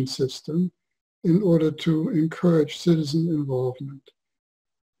election system in order to encourage citizen involvement.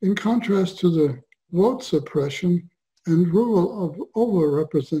 In contrast to the vote suppression and rule of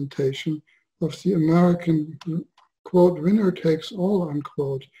overrepresentation of the American, quote, winner takes all,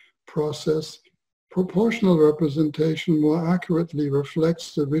 unquote, process, proportional representation more accurately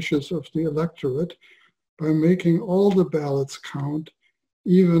reflects the wishes of the electorate by making all the ballots count,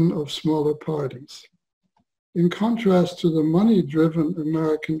 even of smaller parties. In contrast to the money-driven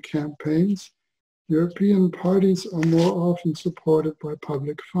American campaigns, European parties are more often supported by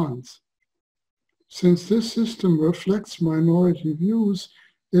public funds. Since this system reflects minority views,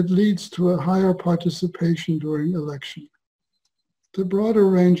 it leads to a higher participation during election. The broader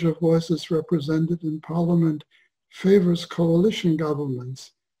range of voices represented in Parliament favors coalition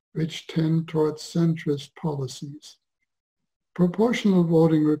governments, which tend towards centrist policies. Proportional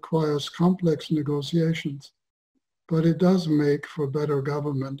voting requires complex negotiations, but it does make for better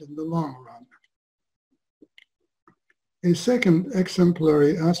government in the long run. A second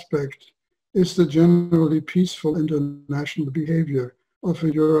exemplary aspect is the generally peaceful international behavior of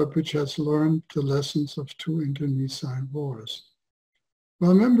a Europe which has learned the lessons of two internecine wars.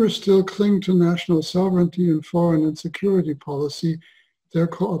 While members still cling to national sovereignty in foreign and security policy, their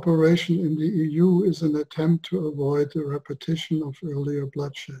cooperation in the EU is an attempt to avoid the repetition of earlier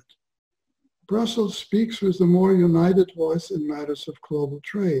bloodshed. Brussels speaks with a more united voice in matters of global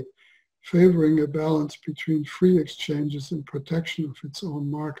trade, favoring a balance between free exchanges and protection of its own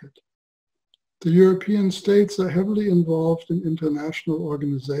market. The European states are heavily involved in international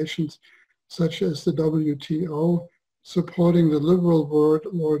organizations such as the WTO, supporting the liberal world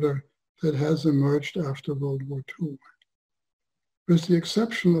order that has emerged after World War II. With the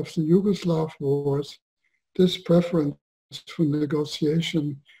exception of the Yugoslav wars, this preference for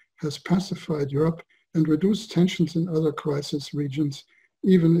negotiation has pacified Europe and reduced tensions in other crisis regions,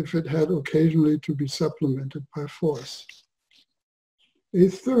 even if it had occasionally to be supplemented by force. A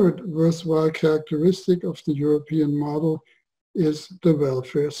third worthwhile characteristic of the European model is the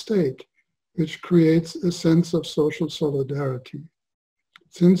welfare state, which creates a sense of social solidarity.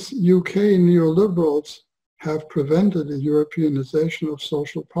 Since UK neoliberals have prevented a Europeanization of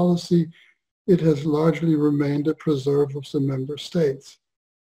social policy, it has largely remained a preserve of the member states.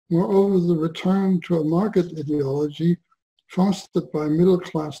 Moreover, the return to a market ideology fostered by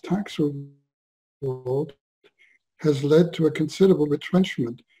middle-class tax revolt has led to a considerable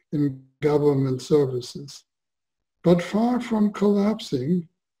retrenchment in government services. But far from collapsing,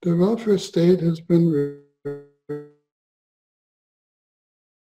 the welfare state has been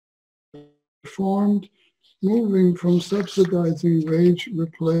reformed, moving from subsidizing wage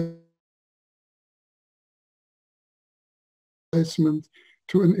replacement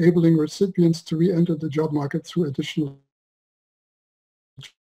to enabling recipients to re-enter the job market through additional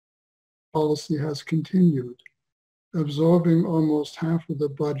policy has continued, absorbing almost half of the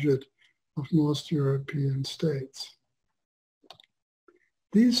budget of most European states.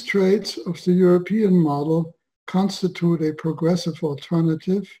 These traits of the European model constitute a progressive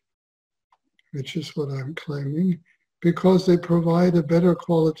alternative, which is what I'm claiming, because they provide a better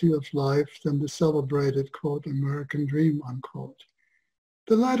quality of life than the celebrated, quote, American dream, unquote.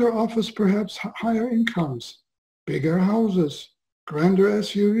 The latter offers perhaps higher incomes, bigger houses, grander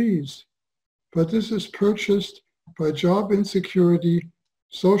SUVs, but this is purchased by job insecurity,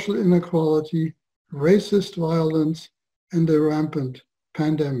 social inequality, racist violence, and a rampant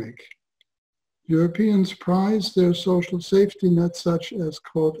pandemic. Europeans prize their social safety nets such as,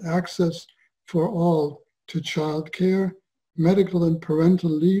 quote, access for all to childcare, medical and parental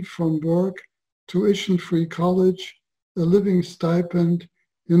leave from work, tuition-free college, a living stipend,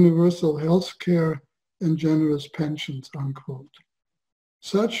 universal health care, and generous pensions, unquote.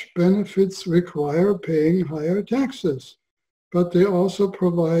 Such benefits require paying higher taxes, but they also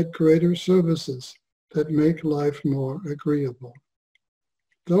provide greater services that make life more agreeable.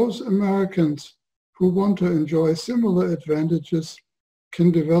 Those Americans who want to enjoy similar advantages can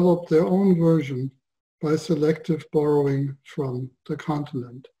develop their own version by selective borrowing from the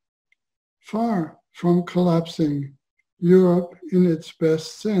continent. Far from collapsing, Europe, in its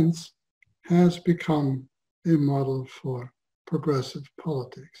best sense, has become a model for progressive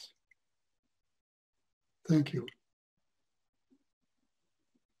politics. Thank you.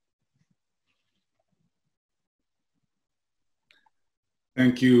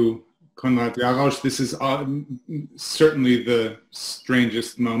 Thank you, Konrad Jarausch. This is certainly the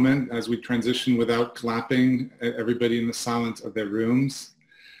strangest moment as we transition without clapping, everybody in the silence of their rooms.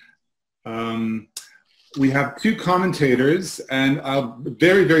 We have two commentators, and I'll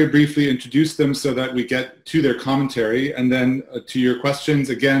very, very briefly introduce them so that we get to their commentary, and then to your questions.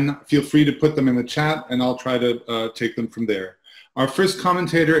 Again, feel free to put them in the chat, and I'll try to take them from there. Our first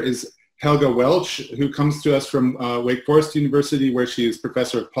commentator is Helga Welsh, who comes to us from Wake Forest University, where she is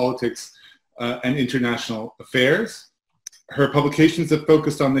professor of politics and international affairs. Her publications have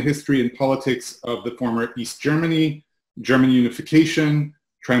focused on the history and politics of the former East Germany, German unification,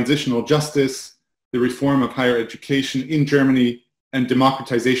 transitional justice, the reform of higher education in Germany, and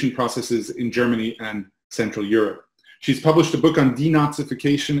democratization processes in Germany and Central Europe. She's published a book on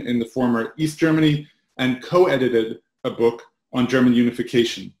denazification in the former East Germany and co-edited a book on German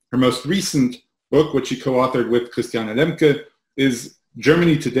unification. Her most recent book, which she co-authored with Christiane Lemke, is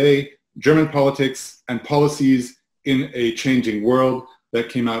Germany Today, German Politics and Policies in a Changing World, that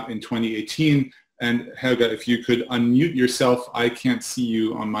came out in 2018. And Helga, if you could unmute yourself, I can't see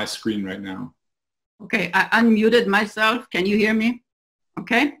you on my screen right now. Okay, I unmuted myself. Can you hear me?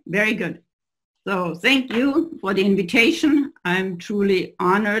 Okay, very good. So thank you for the invitation. I'm truly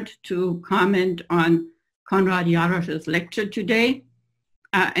honored to comment on Konrad Jarausch's lecture today.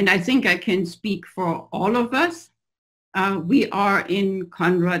 And I think I can speak for all of us. We are in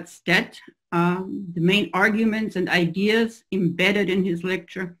Konrad's stead. The main arguments and ideas embedded in his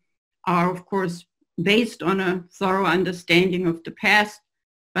lecture are, of course, based on a thorough understanding of the past,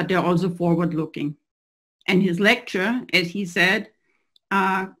 but they're also forward-looking. And his lecture, as he said,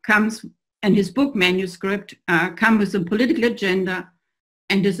 comes, and his book manuscript come with a political agenda,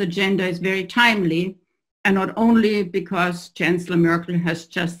 and this agenda is very timely, and not only because Chancellor Merkel has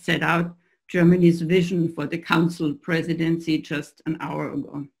just set out Germany's vision for the Council presidency just an hour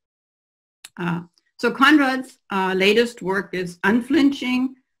ago. So Konrad's latest work is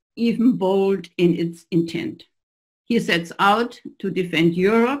unflinching, even bold in its intent. He sets out to defend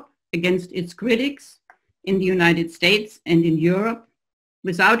Europe against its critics in the United States and in Europe,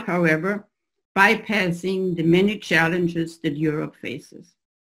 without, however, bypassing the many challenges that Europe faces.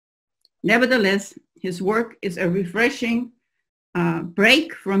 Nevertheless, his work is a refreshing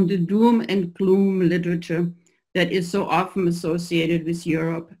break from the doom and gloom literature that is so often associated with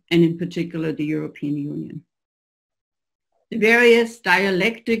Europe, and in particular the European Union. The various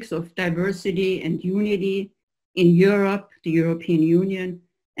dialectics of diversity and unity in Europe, the European Union,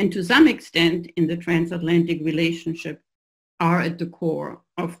 and to some extent in the transatlantic relationship are at the core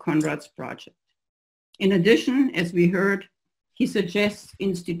of Konrad's project. In addition, as we heard, he suggests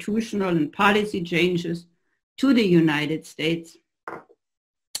institutional and policy changes to the United States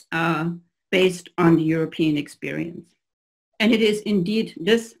based on the European experience. And it is indeed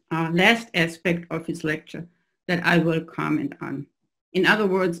this last aspect of his lecture that I will comment on. In other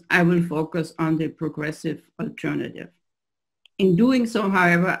words, I will focus on the progressive alternative. In doing so,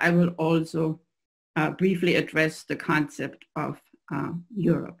 however, I will also briefly address the concept of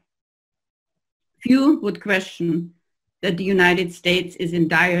Europe. Few would question that the United States is in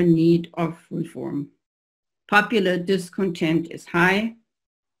dire need of reform. Popular discontent is high.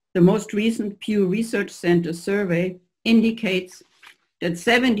 The most recent Pew Research Center survey indicates that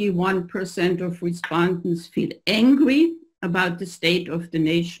 71% of respondents feel angry about the state of the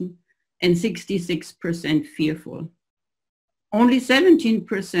nation and 66% fearful. Only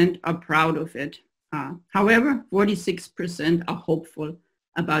 17% are proud of it. However, 46% are hopeful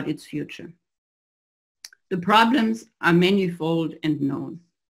about its future. The problems are manifold and known.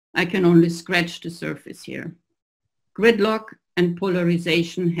 I can only scratch the surface here. Gridlock and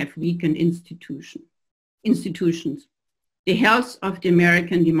polarization have weakened institutions. The health of the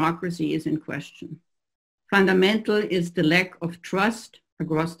American democracy is in question. Fundamental is the lack of trust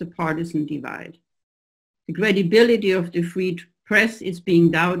across the partisan divide. The credibility of the free press is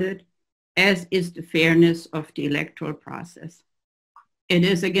being doubted, as is the fairness of the electoral process. It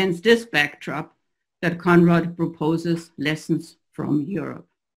is against this backdrop that Konrad proposes lessons from Europe.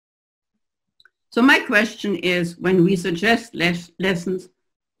 So my question is, when we suggest lessons,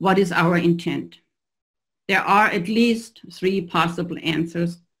 what is our intent? There are at least 3 possible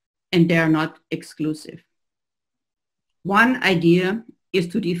answers, and they are not exclusive. One idea is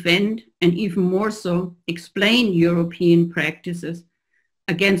to defend and even more so explain European practices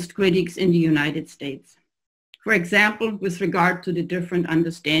against critics in the United States. For example, with regard to the different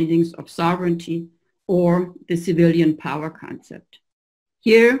understandings of sovereignty or the civilian power concept.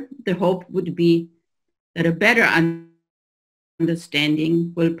 Here, the hope would be that a better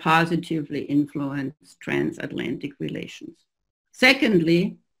understanding will positively influence transatlantic relations.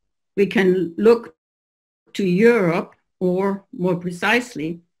 Secondly, we can look to Europe, or more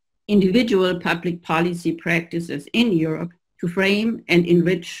precisely, individual public policy practices in Europe to frame and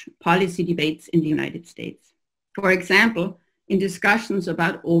enrich policy debates in the United States. For example, in discussions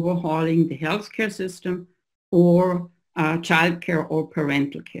about overhauling the healthcare system or childcare or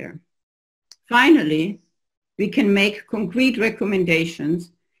parental care. Finally, we can make concrete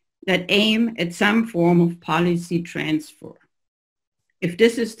recommendations that aim at some form of policy transfer. If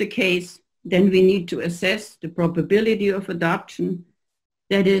this is the case, then we need to assess the probability of adoption.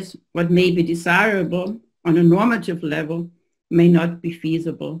 That is, what may be desirable on a normative level may not be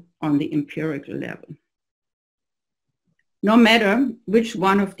feasible on the empirical level. No matter which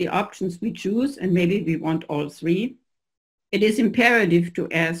one of the options we choose, and maybe we want all 3, it is imperative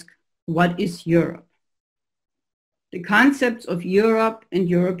to ask, what is Europe? The concepts of Europe and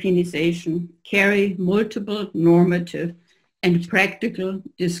Europeanization carry multiple normative and practical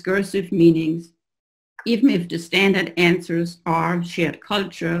discursive meanings, even if the standard answers are shared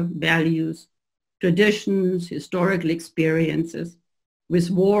culture, values, traditions, historical experiences,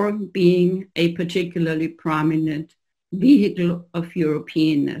 with war being a particularly prominent vehicle of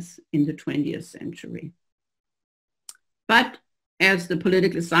Europeanness in the 20th century. But as the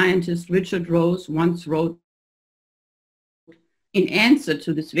political scientist Richard Rose once wrote, in answer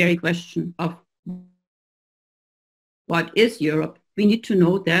to this very question of what is Europe, we need to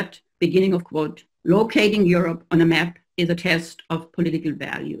know that, beginning of quote, locating Europe on a map is a test of political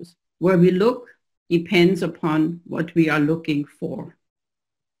values. Where we look depends upon what we are looking for.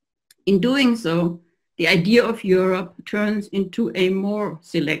 In doing so, the idea of Europe turns into a more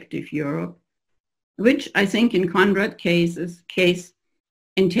selective Europe, which I think in Konrad's case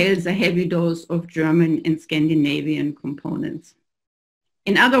entails a heavy dose of German and Scandinavian components.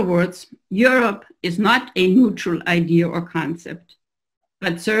 In other words, Europe is not a neutral idea or concept,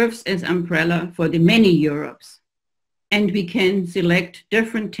 but serves as umbrella for the many Europes. And we can select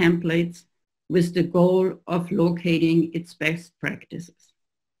different templates with the goal of locating its best practices.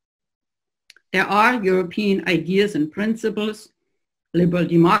 There are European ideas and principles, liberal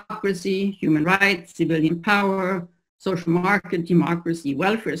democracy, human rights, civilian power, social market democracy,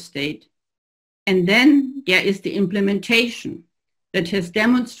 welfare state. And then there is the implementation that has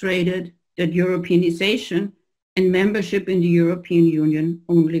demonstrated that Europeanization and membership in the European Union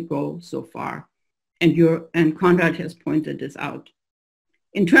only go so far. And Konrad has pointed this out.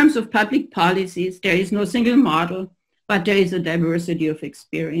 In terms of public policies, there is no single model, but there is a diversity of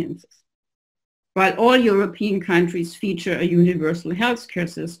experiences. While all European countries feature a universal healthcare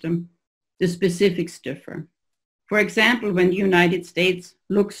system, the specifics differ. For example, when the United States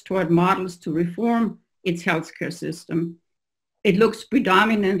looks toward models to reform its healthcare system, it looks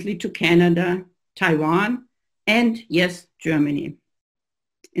predominantly to Canada, Taiwan, and yes, Germany.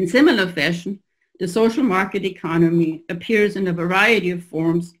 In similar fashion, the social market economy appears in a variety of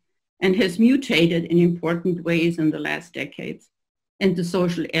forms and has mutated in important ways in the last decades, and the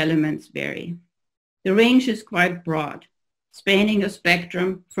social elements vary. The range is quite broad, spanning a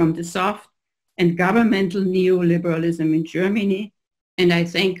spectrum from the soft and governmental neoliberalism in Germany, and I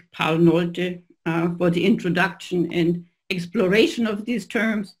thank Paul Nolte for the introduction and exploration of these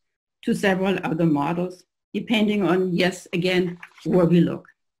terms, to several other models, depending on, yes, again, where we look.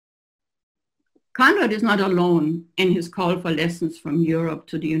 Konrad is not alone in his call for lessons from Europe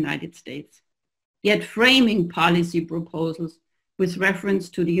to the United States, yet framing policy proposals with reference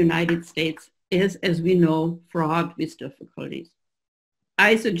to the United States is, as we know, fraught with difficulties.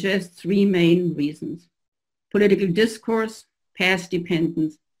 I suggest 3 main reasons: political discourse, past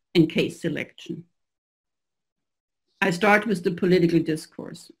dependence, and case selection. I start with the political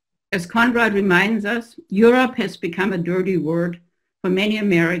discourse. As Konrad reminds us, Europe has become a dirty word for many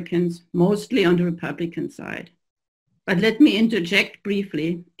Americans, mostly on the Republican side. But let me interject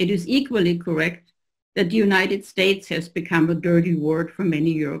briefly. It is equally correct that the United States has become a dirty word for many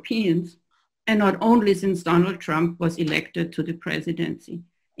Europeans, and not only since Donald Trump was elected to the presidency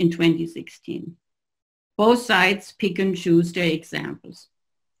in 2016. Both sides pick and choose their examples.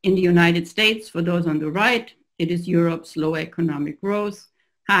 In the United States, for those on the right, it is Europe's low economic growth,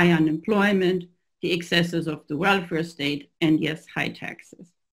 high unemployment, the excesses of the welfare state, and yes, high taxes.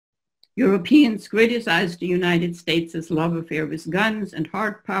 Europeans criticize the United States' love affair with guns and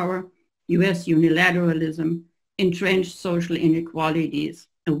hard power, US unilateralism, entrenched social inequalities,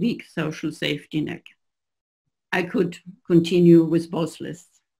 a weak social safety net. I could continue with both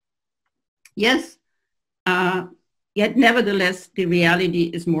lists. Yes, yet nevertheless, the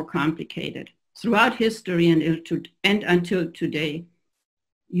reality is more complicated. Throughout history and until today,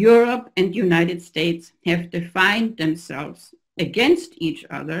 Europe and the United States have defined themselves against each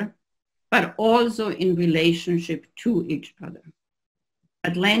other, but also in relationship to each other.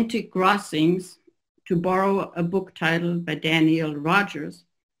 Atlantic crossings, to borrow a book title by Daniel Rogers,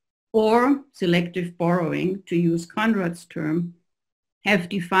 or selective borrowing, to use Konrad's term, have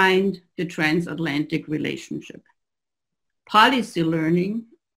defined the transatlantic relationship. Policy learning,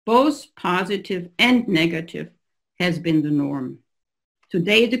 both positive and negative, has been the norm.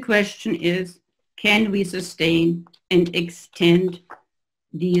 Today the question is, can we sustain and extend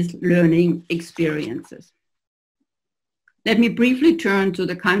these learning experiences? Let me briefly turn to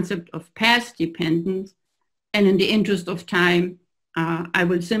the concept of past dependence, and in the interest of time, I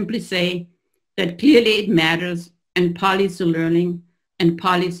will simply say that clearly it matters, and policy learning and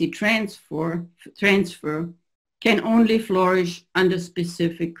policy transfer can only flourish under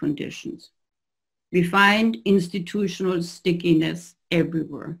specific conditions. We find institutional stickiness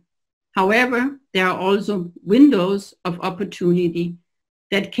everywhere. However, there are also windows of opportunity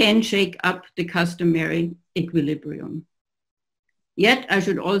that can shake up the customary equilibrium. Yet, I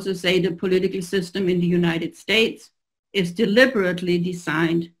should also say the political system in the United States is deliberately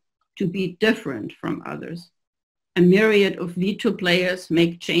designed to be different from others. A myriad of veto players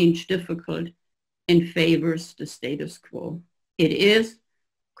make change difficult and favors the status quo. It is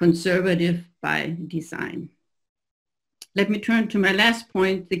conservative by design. Let me turn to my last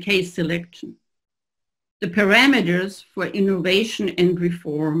point, the case selection. The parameters for innovation and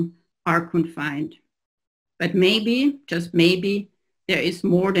reform are confined. But maybe, just maybe, there is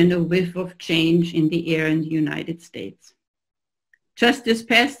more than a whiff of change in the air in the United States. Just this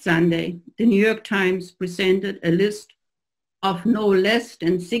past Sunday, the New York Times presented a list of no less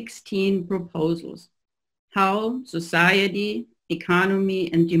than 16 proposals how society,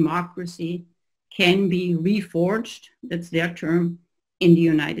 economy, and democracy can be reforged, that's their term, in the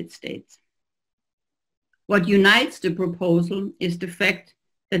United States. What unites the proposal is the fact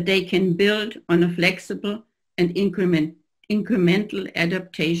that they can build on a flexible and incremental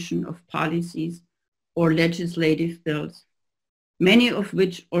adaptation of policies or legislative bills, many of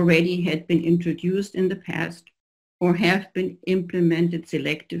which already had been introduced in the past or have been implemented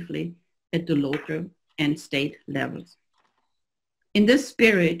selectively at the local and state levels. In this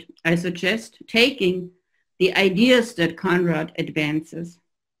spirit, I suggest taking the ideas that Konrad advances,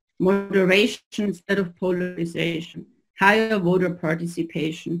 moderation instead of polarization, higher voter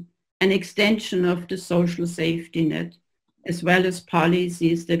participation, an extension of the social safety net, as well as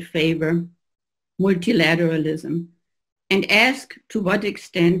policies that favor multilateralism, and ask to what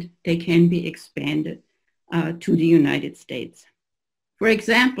extent they can be expanded to the United States. For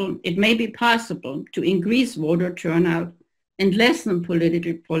example, it may be possible to increase voter turnout and lessen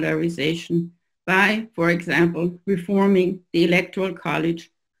political polarization by, for example, reforming the Electoral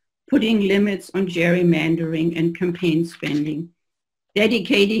College, putting limits on gerrymandering and campaign spending,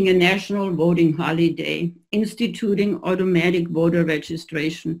 dedicating a national voting holiday, instituting automatic voter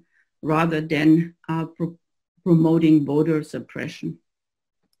registration rather than promoting voter suppression.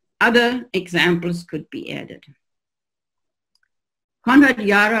 Other examples could be added. Konrad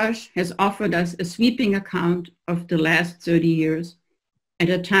Jarausch has offered us a sweeping account of the last 30 years at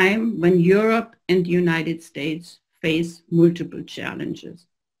a time when Europe and the United States face multiple challenges,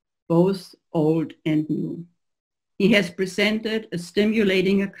 both old and new. He has presented a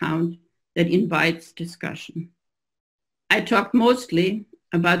stimulating account that invites discussion. I talked mostly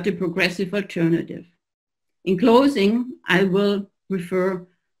about the progressive alternative. In closing, I will refer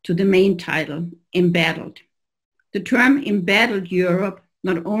to the main title, Embattled. The term embattled Europe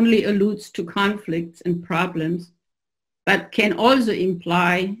not only alludes to conflicts and problems, but can also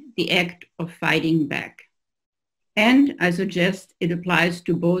imply the act of fighting back. And I suggest it applies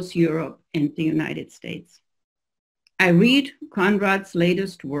to both Europe and the United States. I read Konrad's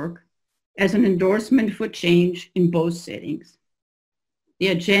latest work as an endorsement for change in both settings. The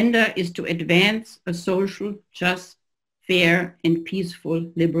agenda is to advance a social, just, fair, and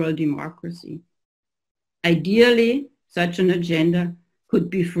peaceful liberal democracy. Ideally, such an agenda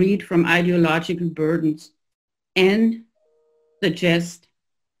could be freed from ideological burdens and suggest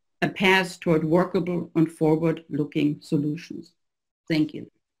a path toward workable and forward-looking solutions. Thank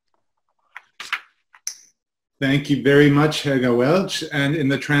you. Thank you very much, Helga Welsh. And in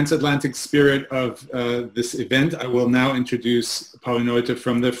the transatlantic spirit of this event, I will now introduce Paul Nolte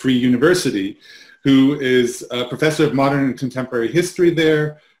from the Free University, who is a professor of modern and contemporary history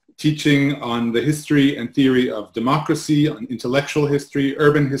there, teaching on the history and theory of democracy, on intellectual history,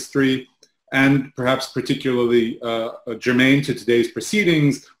 urban history, and perhaps particularly germane to today's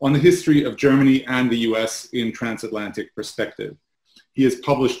proceedings, on the history of Germany and the US in transatlantic perspective. He has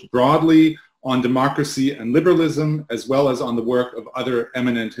published broadly on democracy and liberalism, as well as on the work of other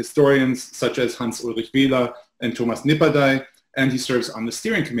eminent historians, such as Hans-Ulrich Wieler and Thomas Nipperdey, and he serves on the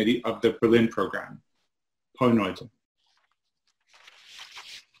steering committee of the Berlin program. Paul Nolte.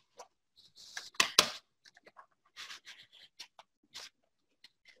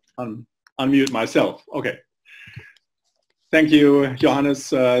 Unmute myself, okay. Thank you, Johannes.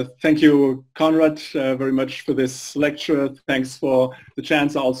 Thank you, Konrad, very much for this lecture. Thanks for the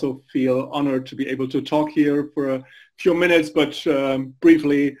chance. I also feel honored to be able to talk here for a few minutes, but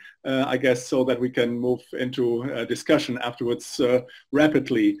briefly, I guess, so that we can move into a discussion afterwards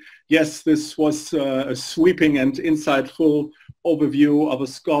rapidly. Yes, this was a sweeping and insightful overview of a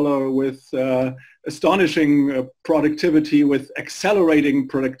scholar with astonishing productivity, with accelerating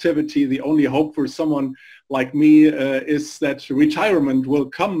productivity. The only hope for someone like me is that retirement will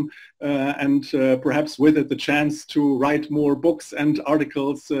come and perhaps with it the chance to write more books and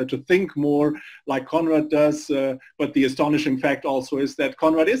articles, to think more like Konrad does. But the astonishing fact also is that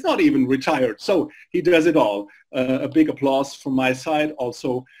Konrad is not even retired, so he does it all. A big applause from my side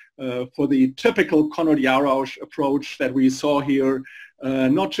also for the typical Konrad Jarausch approach that we saw here.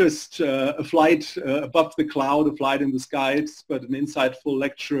 Not just a flight above the cloud, a flight in the skies, but an insightful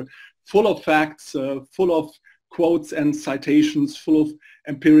lecture full of facts, full of quotes and citations, full of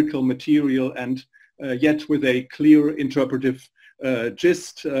empirical material, and yet with a clear interpretive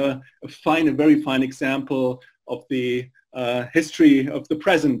gist. A very fine example of the history of the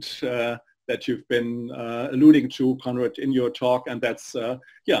present that you've been alluding to, Konrad, in your talk, and that's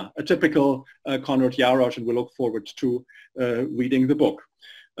yeah, a typical Konrad Jarausch, and we look forward to reading the book.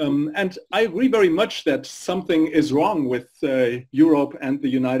 And I agree very much that something is wrong with Europe and the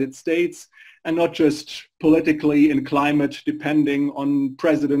United States, and not just politically in climate, depending on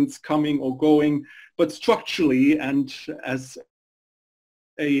presidents coming or going, but structurally and as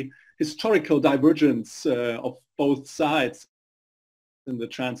a historical divergence of both sides in the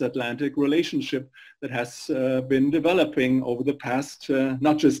transatlantic relationship that has been developing over the past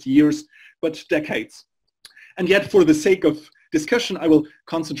not just years, but decades. And yet, for the sake of discussion, I will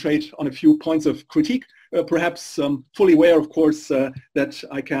concentrate on a few points of critique, perhaps fully aware, of course, that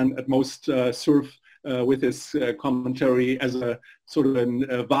I can at most serve with this commentary as a sort of an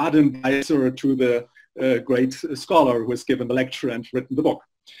Wadenbeißer to the great scholar who has given the lecture and written the book.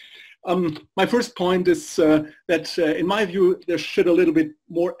 My first point is that in my view, there should a little bit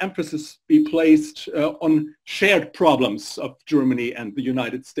more emphasis be placed on shared problems of Germany and the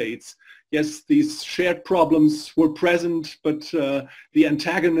United States. Yes, these shared problems were present, but the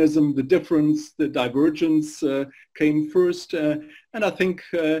antagonism, the difference, the divergence came first. And I think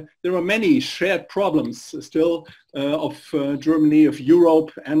there are many shared problems still of Germany, of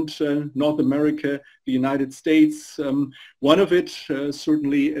Europe, and North America, the United States. One of it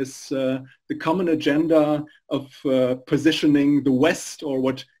certainly is the common agenda of positioning the West, or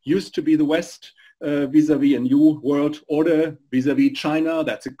what used to be the West, vis-a-vis a new world order, vis-a-vis China.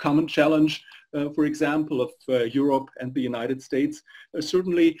 That's a common challenge, for example, of Europe and the United States,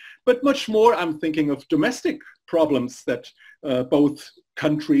 certainly. But much more, I'm thinking of domestic problems that both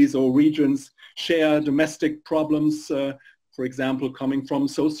countries or regions share, domestic problems, for example, coming from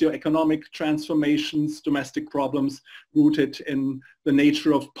socioeconomic transformations, domestic problems rooted in the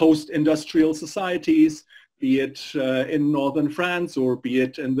nature of post-industrial societies, be it in northern France, or be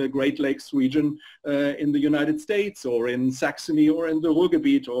it in the Great Lakes region in the United States, or in Saxony, or in the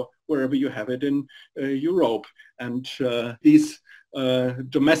Ruhrgebiet, or wherever you have it in Europe. And these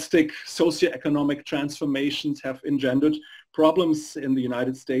domestic socioeconomic transformations have engendered problems in the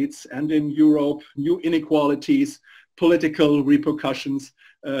United States and in Europe, new inequalities, political repercussions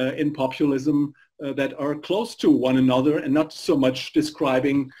in populism that are close to one another and not so much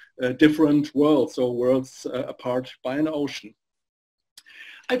describing different worlds, or worlds apart by an ocean.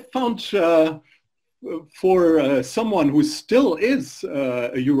 I found for someone who still is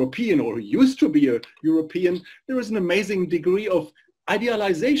a European or used to be a European, there is an amazing degree of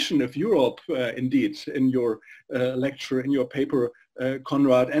idealization of Europe, indeed, in your lecture, in your paper,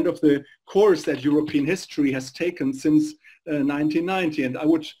 Konrad, and of the course that European history has taken since 1990. And I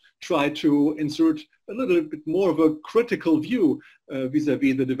would try to insert a little bit more of a critical view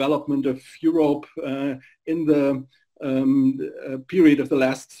vis-a-vis the development of Europe in the period of the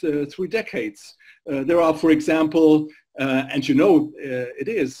last 3 decades. There are, for example, and you know it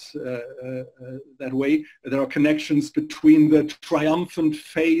is that way, there are connections between the triumphant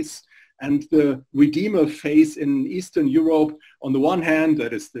phase and the Redeemer phase in Eastern Europe. On the one hand,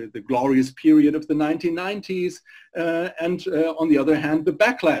 that is the glorious period of the 1990s, and on the other hand, the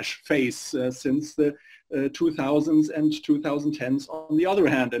backlash phase since the 2000s and 2010s on the other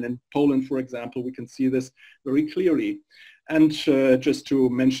hand. And in Poland, for example, we can see this very clearly. And just to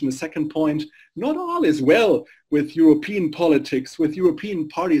mention a second point, not all is well with European politics, with European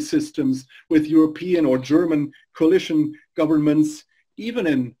party systems, with European or German coalition governments, even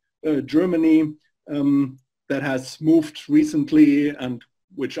in Germany, that has moved recently, and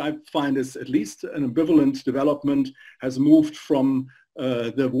which I find is at least an ambivalent development, has moved from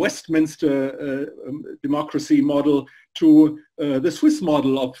the Westminster democracy model to the Swiss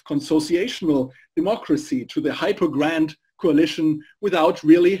model of consociational democracy, to the hyper-grand coalition without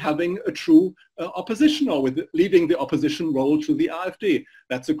really having a true opposition, or with leaving the opposition role to the AfD.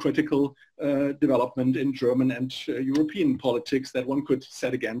 That's a critical development in German and European politics that one could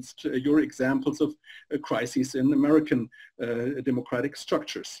set against your examples of crises in American democratic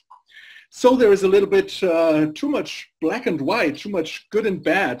structures. So there is a little bit too much black and white, too much good and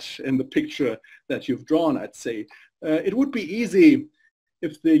bad in the picture that you've drawn, I'd say. It would be easy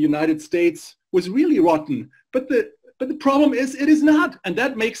if the United States was really rotten, but the problem is it is not, and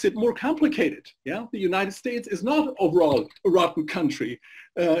that makes it more complicated. Yeah, the United States is not overall a rotten country.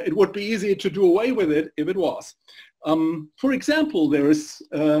 It would be easy to do away with it if it was. For example, there is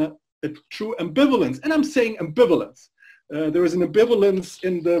a true ambivalence, and I'm saying ambivalence. There is an ambivalence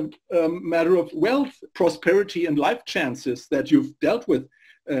in the matter of wealth, prosperity, and life chances that you've dealt with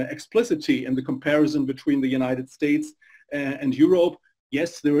explicitly in the comparison between the United States and Europe.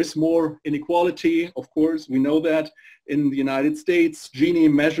 Yes, there is more inequality, of course, we know that in the United States,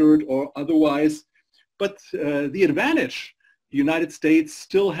 Gini measured or otherwise, but the advantage the United States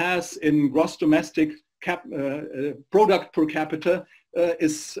still has in gross domestic product per capita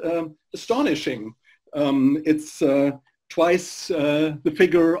is astonishing. It's twice the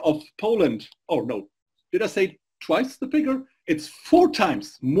figure of Poland. Oh no, did I say twice the figure? It's 4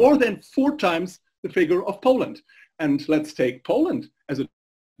 times, more than 4 times the figure of Poland. And let's take Poland as a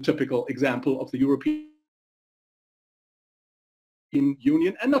typical example of the European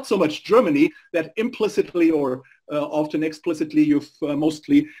Union, and not so much Germany, that implicitly or often explicitly you've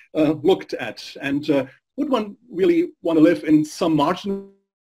mostly looked at. And would one really want to live in some marginal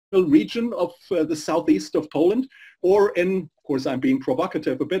region of the southeast of Poland, or in, of course I'm being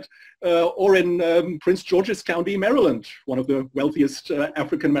provocative a bit, or in Prince George's County, Maryland, one of the wealthiest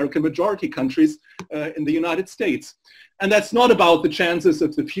African-American majority countries in the United States. And that's not about the chances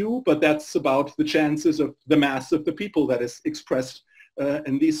of the few, but that's about the chances of the mass of the people that is expressed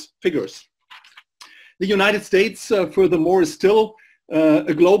in these figures. The United States, furthermore, is still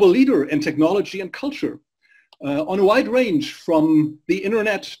a global leader in technology and culture on a wide range, from the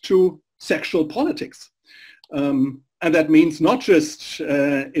internet to sexual politics. And that means not just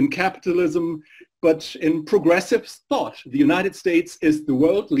in capitalism, but in progressive thought. The United States is the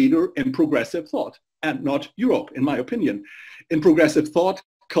world leader in progressive thought, and not Europe, in my opinion. In progressive thought,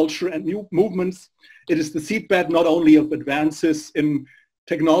 culture, and new movements, it is the seedbed not only of advances in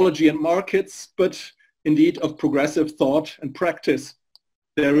technology and markets, but indeed of progressive thought and practice.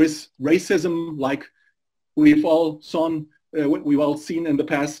 There is racism, like we've all seen in the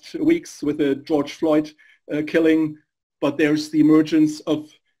past weeks with the George Floyd killing, but there's the emergence of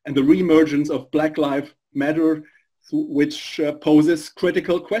and the re-emergence of Black Lives Matter, which poses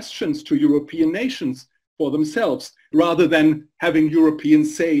critical questions to European nations for themselves, rather than having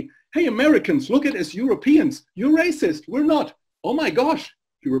Europeans say, hey, Americans, look at us Europeans, you're racist, we're not. Oh my gosh,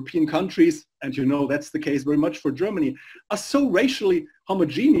 European countries, and you know that's the case very much for Germany, are so racially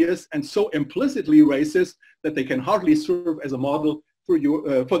homogeneous and so implicitly racist that they can hardly serve as a model for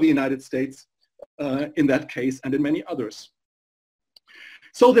the United States in that case and in many others.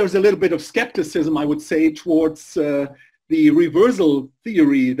 So there's a little bit of skepticism, I would say, towards the reversal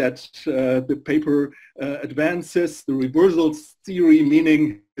theory that the paper advances. The reversal theory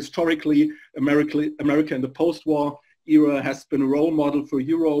meaning historically America in the post-war era has been a role model for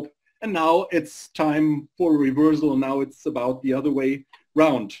Europe, and now it's time for a reversal. Now it's about the other way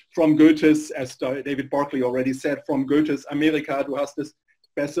round. From Goethe's, as David Barclay already said, from Goethe's America, du hast es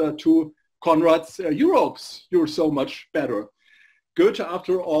besser, to Konrad's Europe's, you're so much better. Goethe,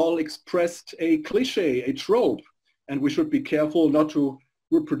 after all, expressed a cliché, a trope, and we should be careful not to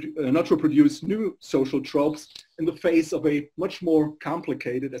reproduce new social tropes in the face of a much more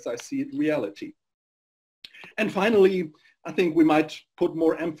complicated, as I see it, reality. And finally, I think we might put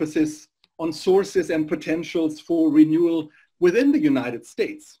more emphasis on sources and potentials for renewal within the United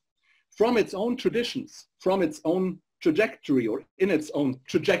States, from its own traditions, from its own trajectory, or in its own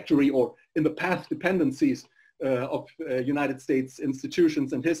trajectory, or in the path dependencies of United States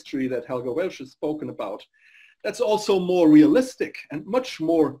institutions and history that Helga Welsh has spoken about. That's also more realistic and much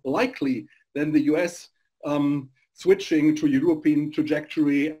more likely than the US switching to European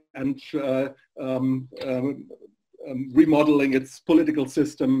trajectory and remodeling its political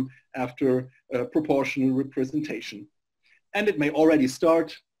system after proportional representation. And it may already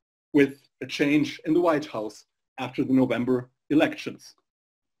start with a change in the White House after the November elections.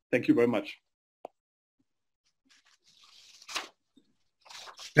 Thank you very much.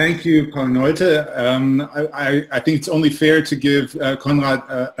 Thank you, Nolte. I think it's only fair to give Konrad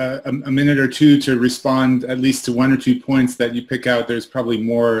a minute or two to respond at least to one or two points that you pick out. There's probably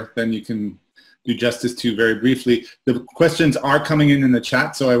more than you can do justice to very briefly. The questions are coming in the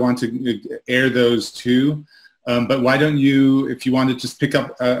chat, so I want to air those too. But why don't you, if you want to just pick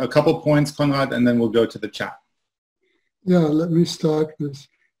up a couple points, Konrad, and then we'll go to the chat. Yeah, let me start with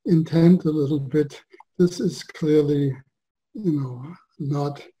intent a little bit. This is clearly,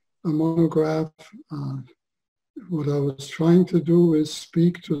 not a monograph. What I was trying to do is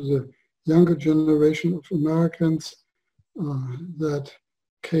speak to the younger generation of Americans that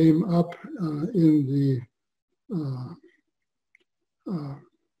came up in the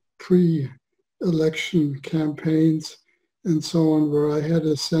pre-election campaigns and so on, where I had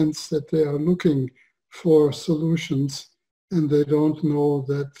a sense that they are looking for solutions and they don't know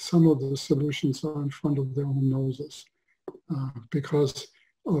that some of the solutions are in front of their own noses. Because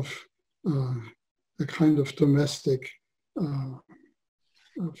of a kind of domestic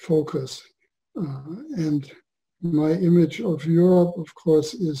focus. And my image of Europe, of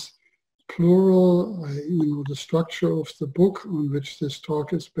course, is plural. The structure of the book on which this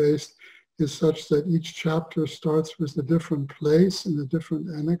talk is based is such that each chapter starts with a different place and a different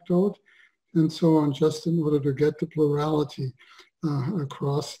anecdote, and so on, just in order to get the plurality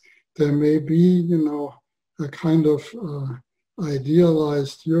across. There may be, a kind of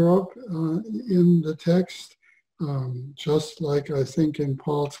idealized Europe in the text, just like I think in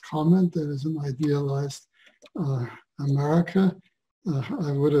Paul's comment, there is an idealized America.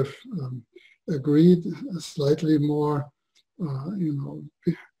 I would have agreed slightly more,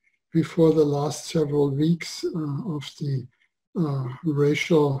 before the last several weeks of the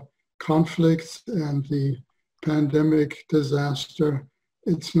racial conflicts and the pandemic disaster.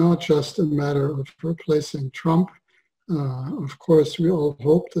 It's not just a matter of replacing Trump. Of course, we all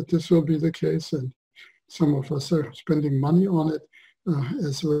hope that this will be the case, and some of us are spending money on it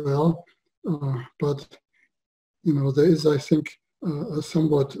as well. But, there is, I think, a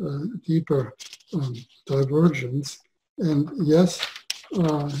somewhat deeper divergence. And yes,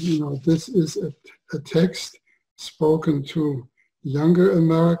 this is a text spoken to younger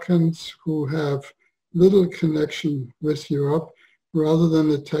Americans who have little connection with Europe, rather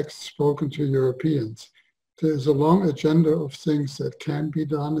than a text spoken to Europeans. There's a long agenda of things that can be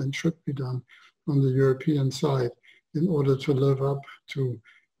done and should be done on the European side in order to live up to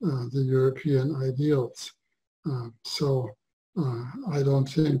the European ideals. So I don't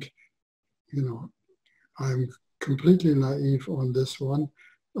think, I'm completely naive on this one.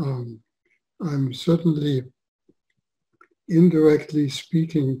 I'm certainly indirectly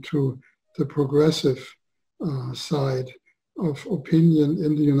speaking to the progressive side of opinion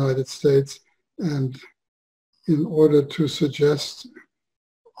in the United States, and in order to suggest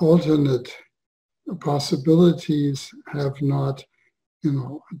alternate possibilities, have not,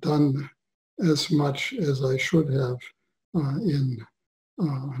 done as much as I should have in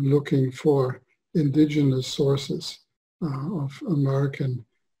looking for indigenous sources of American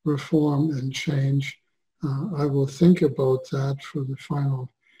reform and change. I will think about that for the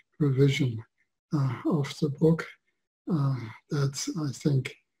final revision of the book. That's, I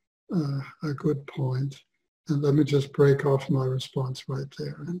think, a good point. And let me just break off my response right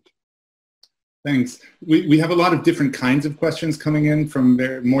there. Thanks. We have a lot of different kinds of questions coming in, from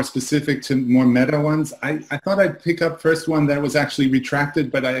more specific to more meta ones. I thought I'd pick up first one that was actually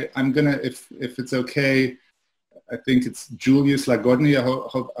retracted, but I'm gonna, if it's okay, I think it's Julius Lagodny,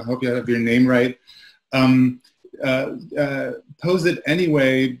 I hope you have your name right, pose it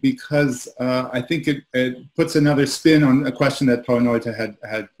anyway because I think it puts another spin on a question that Paul Nolte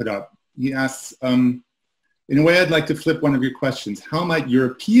had put up. He asks, in a way I'd like to flip one of your questions. How might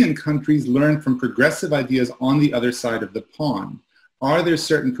European countries learn from progressive ideas on the other side of the pond? Are there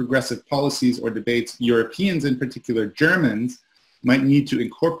certain progressive policies or debates Europeans, in particular Germans, might need to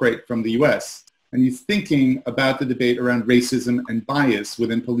incorporate from the US? And he's thinking about the debate around racism and bias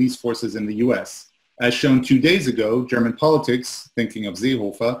within police forces in the US. As shown 2 days ago, German politics, thinking of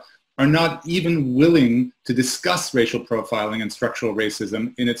Seehofer, are not even willing to discuss racial profiling and structural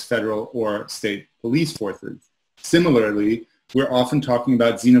racism in its federal or state police forces. Similarly, we're often talking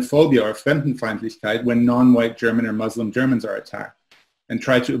about xenophobia or Fremdenfeindlichkeit when non-white German or Muslim Germans are attacked, and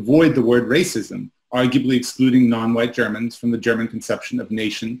try to avoid the word racism, arguably excluding non-white Germans from the German conception of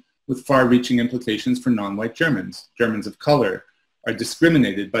nation with far-reaching implications for non-white Germans. Germans of color are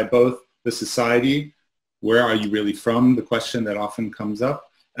discriminated by both the society, where are you really from, the question that often comes up,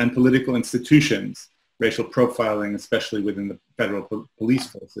 and political institutions, racial profiling, especially within the federal police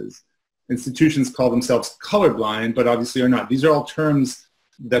forces. Institutions call themselves colorblind, but obviously are not. These are all terms,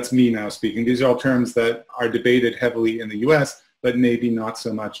 that's me now speaking, these are all terms that are debated heavily in the US, but maybe not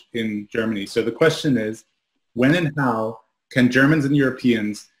so much in Germany. So the question is, when and how can Germans and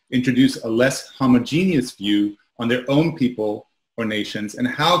Europeans introduce a less homogeneous view on their own people or nations, and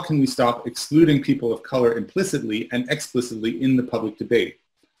how can we stop excluding people of color implicitly and explicitly in the public debate?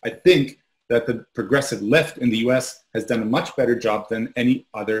 I think that the progressive left in the US has done a much better job than any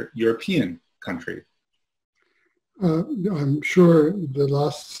other European country. I'm sure the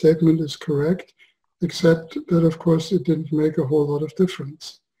last statement is correct, except that, of course, it didn't make a whole lot of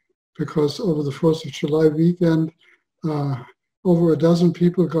difference, because over the 4th of July weekend, over a dozen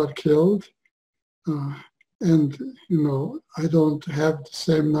people got killed. And, you know, I don't have the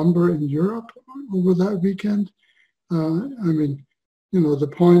same number in Europe over that weekend. I mean, you know, the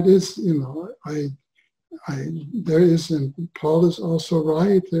point is, you know, there is, and Paul is also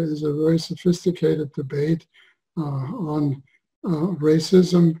right, there is a very sophisticated debate on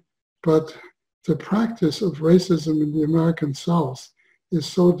racism, but the practice of racism in the American South is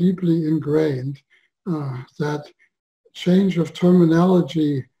so deeply ingrained that change of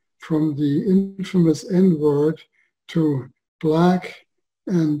terminology from the infamous N-word to black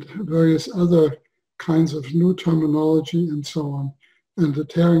and various other kinds of new terminology and so on, and the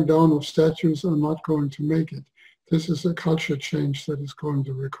tearing down of statues are not going to make it. This is a culture change that is going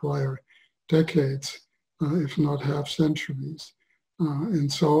to require decades, if not half centuries.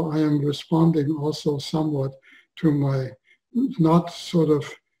 And so I am responding also somewhat to my, not sort of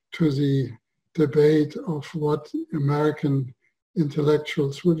to the debate of what American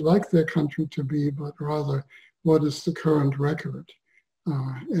intellectuals would like their country to be, but rather what is the current record.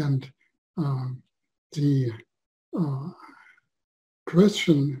 The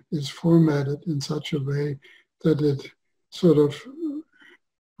question is formatted in such a way that it sort of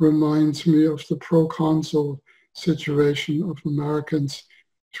reminds me of the proconsul situation of Americans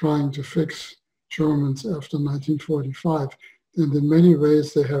trying to fix Germans after 1945. And in many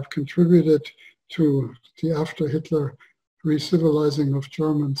ways, they have contributed to the after Hitler re-civilizing of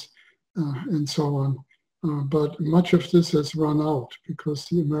Germans and so on. But much of this has run out because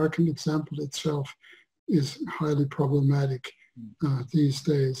the American example itself is highly problematic these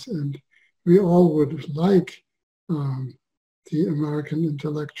days. And we all would like the American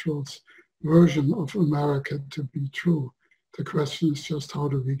intellectuals' version of America to be true. The question is just how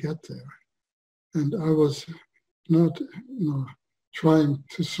do we get there? And I was not trying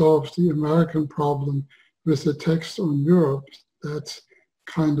to solve the American problem with a text on Europe. That's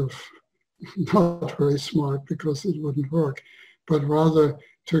kind of not very smart because it wouldn't work, but rather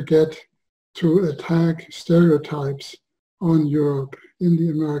to get to attack stereotypes on Europe in the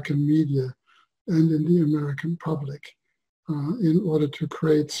American media and in the American public in order to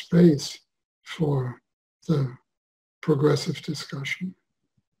create space for the progressive discussion.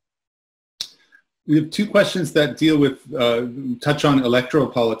 We have two questions that deal with, touch on electoral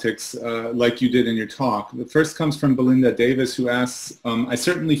politics like you did in your talk. The first comes from Belinda Davis, who asks, I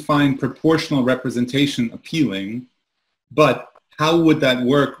certainly find proportional representation appealing, but how would that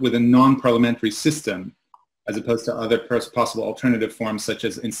work with a non-parliamentary system as opposed to other possible alternative forms such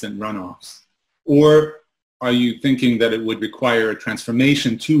as instant runoffs? Or are you thinking that it would require a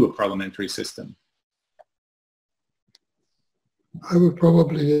transformation to a parliamentary system? I would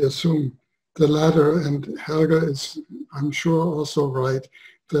probably assume the latter, and Helga is, I'm sure, also right,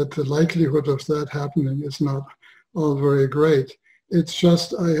 that the likelihood of that happening is not all very great. It's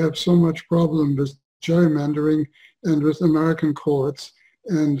just I have so much problem with gerrymandering and with American courts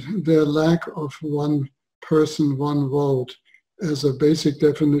and their lack of one person, one vote as a basic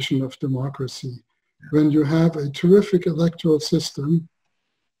definition of democracy. When you have a terrific electoral system,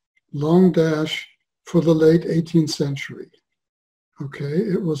 long dash, for the late 18th century. Okay,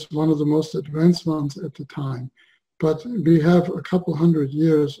 it was one of the most advanced ones at the time. But we have a couple hundred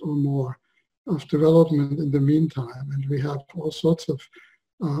years or more of development in the meantime, and we have all sorts of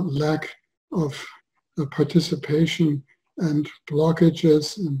lack of participation and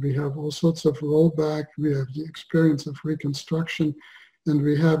blockages, and we have all sorts of rollback. We have the experience of Reconstruction, and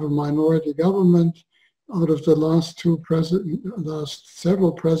we have a minority government. Out of the last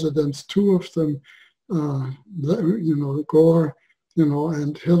several presidents, two of them, Gore,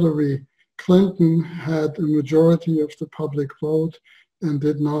 and Hillary Clinton had a majority of the public vote and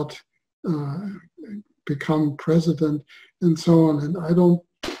did not become president, and so on. And I don't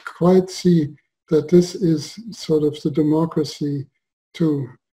quite see that this is sort of the democracy to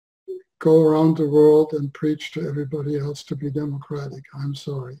go around the world and preach to everybody else to be democratic. I'm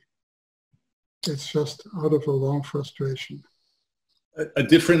sorry. It's just out of a long frustration. A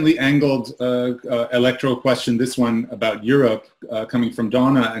differently angled electoral question, this one about Europe, coming from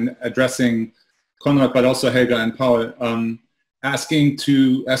Donna and addressing Konrad, but also Helga and Paul, asking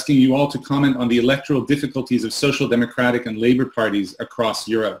you all to comment on the electoral difficulties of social democratic and labor parties across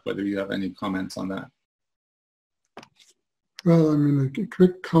Europe, whether you have any comments on that. Well, I mean, a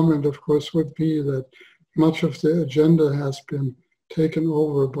quick comment, of course, would be that much of the agenda has been taken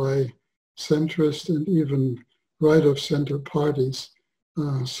over by centrist and even right-of-center parties,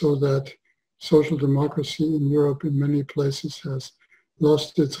 so that social democracy in Europe in many places has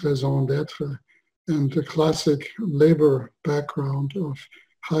lost its raison d'etre, and the classic labor background of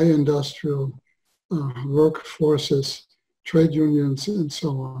high industrial workforces, trade unions, and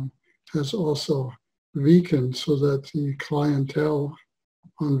so on has also weakened, so that the clientele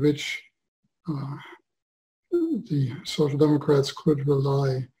on which the Social Democrats could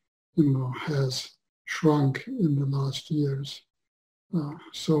rely, has shrunk in the last years.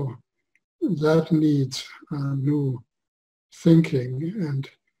 So that needs new thinking, and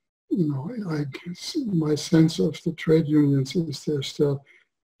my sense of the trade unions is they're still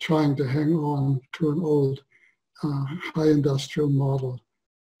trying to hang on to an old high industrial model,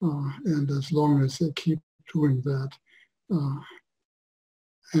 and as long as they keep doing that,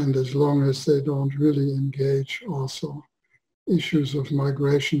 and as long as they don't really engage also issues of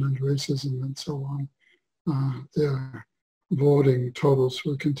migration and racism and so on, their voting totals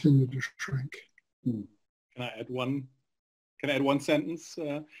will continue to shrink. Can I add one sentence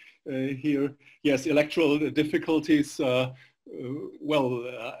here? Yes, electoral difficulties.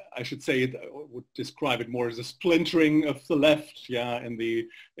 I should say I would describe it more as a splintering of the left. Yeah,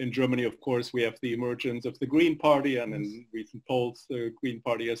 in Germany, of course, we have the emergence of the Green Party, and in recent polls, the Green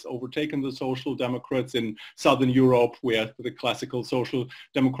Party has overtaken the Social Democrats. In Southern Europe, we have the classical Social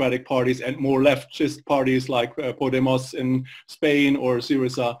Democratic parties and more leftist parties like Podemos in Spain or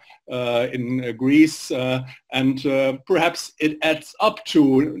Syriza in Greece, and perhaps it adds up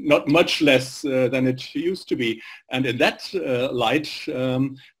to not much less than it used to be. And in that light,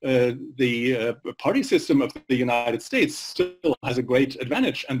 the party system of the United States still has a great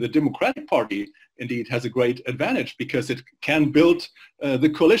advantage, and the Democratic Party indeed has a great advantage because it can build the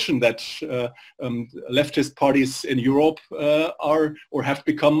coalition that leftist parties in Europe are or have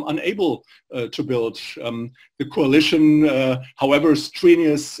become unable to build. The coalition, however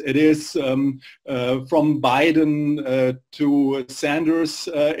strenuous it is, from Biden to Sanders,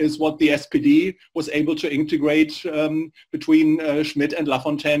 is what the SPD was able to integrate between Schmidt and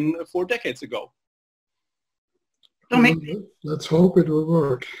Lafontaine 4 decades ago. Let's hope it will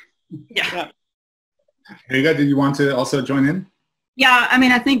work. Yeah. Helga, did you want to also join in? Yeah, I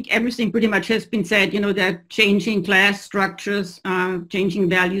mean, I think everything pretty much has been said, that changing class structures, changing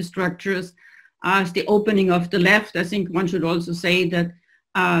value structures, the opening of the left. I think one should also say that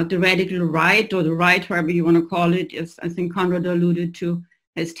the radical right, or the right, however you want to call it, as I think Konrad alluded to,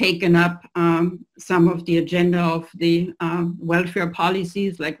 has taken up some of the agenda of the welfare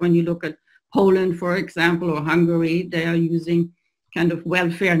policies. Like when you look at Poland, for example, or Hungary, they are using kind of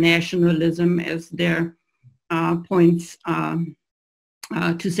welfare nationalism as their points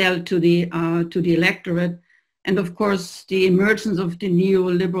to sell to the electorate. And of course, the emergence of the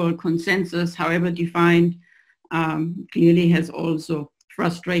neoliberal consensus, however defined, clearly has also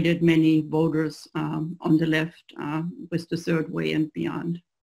frustrated many voters on the left with the third way and beyond.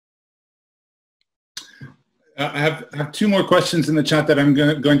 I have 2 more questions in the chat that I'm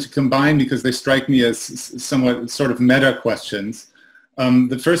going to combine because they strike me as somewhat sort of meta questions.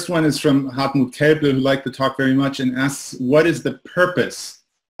 The first one is from Hartmut Kelble, who liked the talk very much and asks, what is the purpose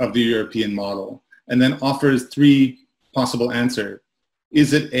of the European model? And then offers three possible answers.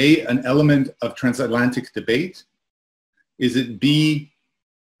 Is it A, an element of transatlantic debate? Is it B,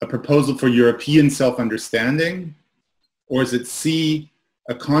 a proposal for European self-understanding? Or is it C,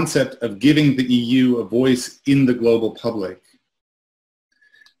 a concept of giving the EU a voice in the global public?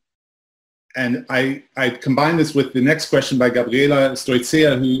 And I combine this with the next question by Gabriela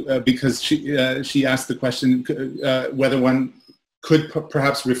Stoicea, who, because she asked the question whether one could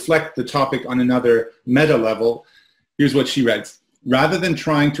perhaps reflect the topic on another meta level. Here's what she writes. Rather than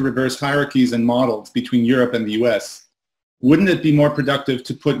trying to reverse hierarchies and models between Europe and the US, wouldn't it be more productive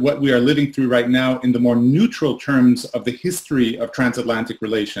to put what we are living through right now in the more neutral terms of the history of transatlantic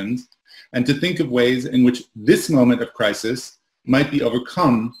relations, and to think of ways in which this moment of crisis might be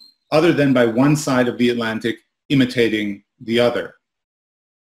overcome other than by one side of the Atlantic imitating the other?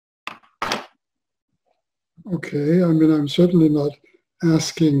 Okay, I mean, I'm certainly not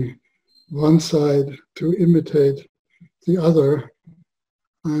asking one side to imitate the other.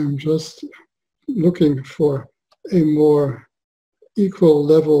 I'm just looking for a more equal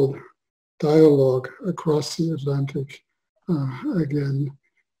level dialogue across the Atlantic again,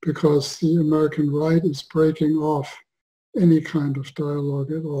 because the American right is breaking off any kind of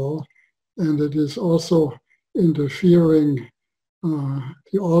dialogue at all. And it is also interfering,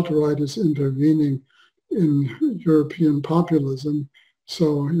 the alt-right is intervening in European populism.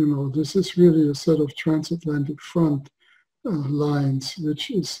 So, you know, this is really a set of transatlantic front lines,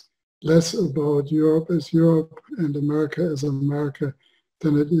 which is less about Europe as Europe and America as America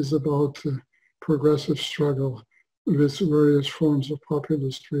than it is about the progressive struggle with various forms of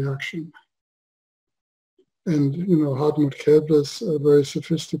populist reaction. And, you know, Hartmut Kelble's very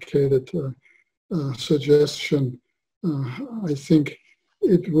sophisticated suggestion, I think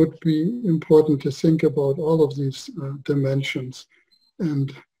it would be important to think about all of these dimensions.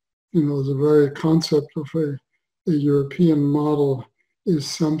 And, you know, the very concept of a European model is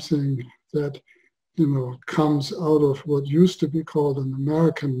something that, you know, comes out of what used to be called an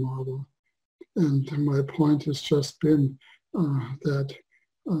American model. And my point has just been that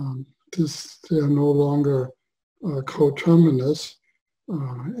they are no longer coterminous,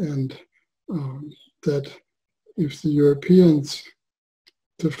 and that if the Europeans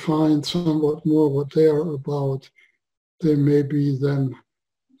define somewhat more what they are about, they may be then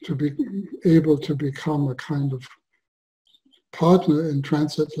to be able to become a kind of partner in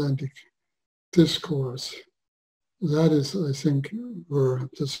transatlantic discourse. That is, I think, where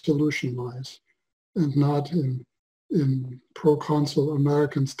the solution lies, and not in proconsul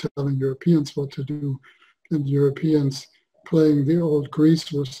Americans telling Europeans what to do, and Europeans playing the old Greece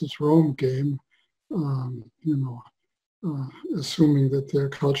versus Rome game, you know, assuming that they're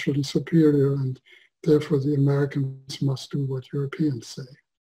culturally superior and therefore the Americans must do what Europeans say.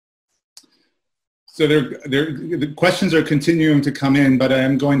 So the questions are continuing to come in, but I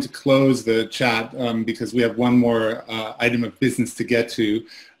am going to close the chat because we have one more item of business to get to.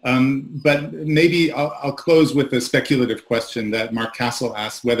 But maybe I'll close with a speculative question that Mark Castle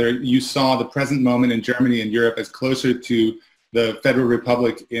asked, whether you saw the present moment in Germany and Europe as closer to the Federal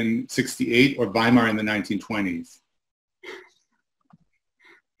Republic in '68 or Weimar in the 1920s.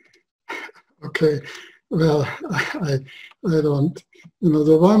 Okay, well, I don't, you know,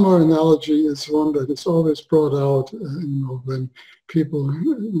 the Weimar analogy is one that is always brought out, you know, when people,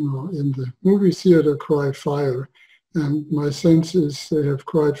 you know, in the movie theater cry fire. And my sense is they have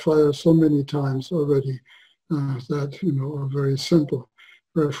cried fire so many times already that, you know, a very simple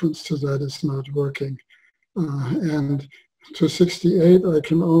reference to that is not working. And to '68, I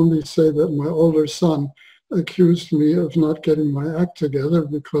can only say that my older son accused me of not getting my act together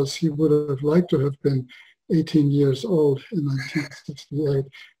because he would have liked to have been 18 years old in 1968,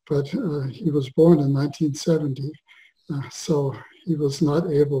 but he was born in 1970, so he was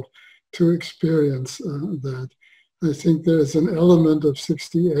not able to experience that. I think there is an element of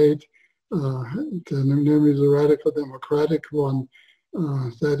 '68, namely the radical democratic one,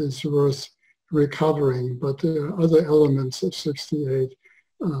 that is worth recovering, but there are other elements of '68.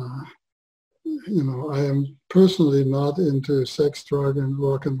 You know, I am personally not into sex, drug, and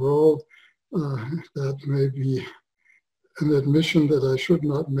rock and roll. That may be an admission that I should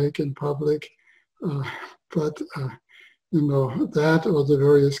not make in public, but you know, that or the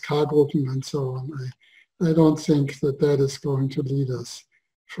various K-Gruppen and so on, I don't think that that is going to lead us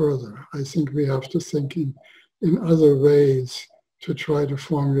further. I think we have to think in other ways to try to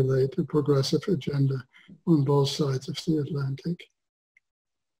formulate a progressive agenda on both sides of the Atlantic.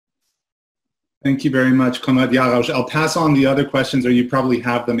 Thank you very much, Konrad Jarausch. I'll pass on the other questions, or you probably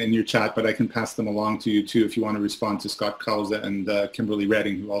have them in your chat, but I can pass them along to you too if you want to respond to Scott Krause and Kimberly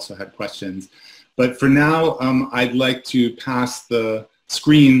Redding, who also had questions. But for now, I'd like to pass the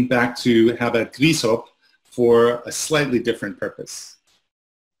screen back to Herbert Griesop for a slightly different purpose.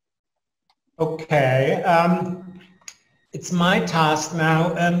 Okay, it's my task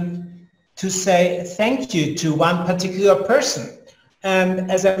now to say thank you to one particular person. And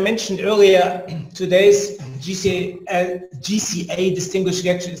as I mentioned earlier, today's GSA Distinguished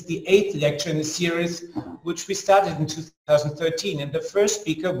Lecture is the 8th lecture in the series, which we started in 2013. And the first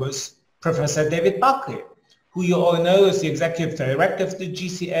speaker was Professor David Barclay, who you all know is the executive director of the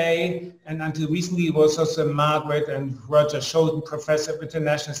GSA, and until recently was also Margaret and Roger Scholden Professor of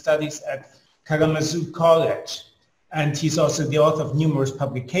International Studies at Kalamazoo College. And he's also the author of numerous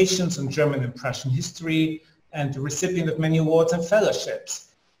publications on German and Prussian history, and the recipient of many awards and fellowships.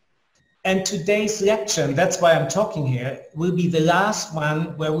 And today's lecture, and that's why I'm talking here, will be the last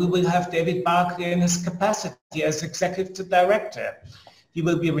one where we will have David Barclay in his capacity as executive director. He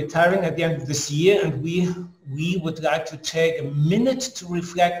will be retiring at the end of this year, and we would like to take a minute to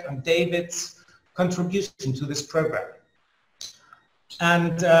reflect on David's contribution to this program.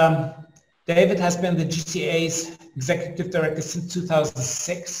 And David has been the GSA's executive director since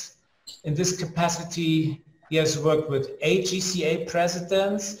 2006. In this capacity, he has worked with 8 GSA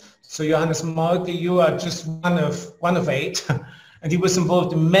presidents. So Johannes Molke, you are just one of 8. And he was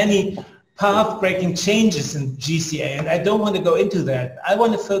involved in many path-breaking changes in GSA. And I don't want to go into that. I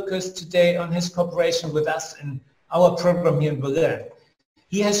want to focus today on his cooperation with us in our program here in Berlin.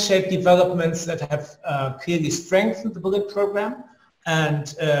 He has shaped developments that have clearly strengthened the Berlin program.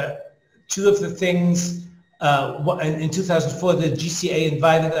 And two of the things, in 2004, the GSA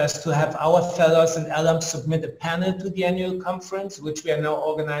invited us to have our fellows and alums submit a panel to the annual conference, which we are now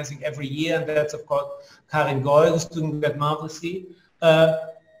organizing every year, and that's, of course, Karin Goll, who's doing that marvelously.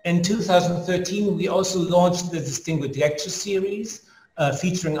 In 2013, we also launched the Distinguished Lecture series,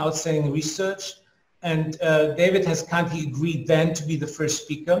 featuring outstanding research, and David has kindly agreed then to be the first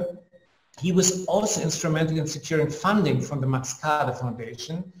speaker. He was also instrumental in securing funding from the Max Kade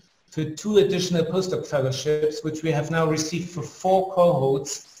Foundation for 2 additional postdoc fellowships, which we have now received for 4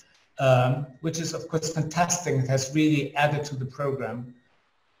 cohorts, which is of course fantastic. It has really added to the program.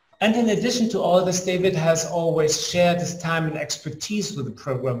 And in addition to all this, David has always shared his time and expertise with the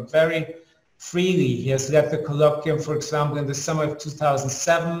program very freely. He has led the colloquium, for example, in the summer of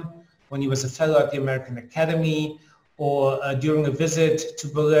 2007, when he was a fellow at the American Academy, or during a visit to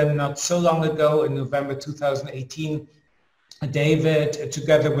Berlin not so long ago in November 2018, David,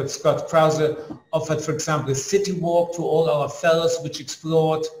 together with Scott Krause, offered, for example, a city walk to all our fellows, which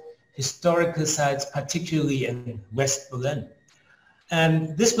explored historical sites, particularly in West Berlin.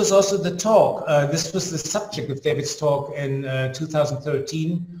 And this was also the talk, this was the subject of David's talk in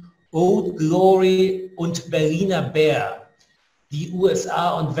 2013, Old Glory und Berliner Bär, die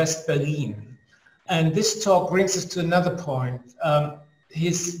USA und West-Berlin. And this talk brings us to another point.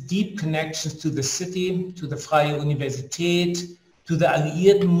 His deep connections to the city, to the Freie Universität, to the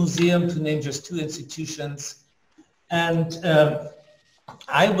Alliierten Museum, to name just 2 institutions. And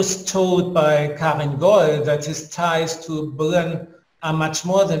I was told by Karin Goll that his ties to Berlin are much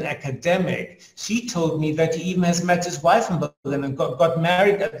more than academic. She told me that he even has met his wife in Berlin and got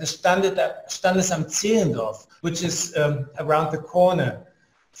married at the Standesamt Zehlendorf, which is around the corner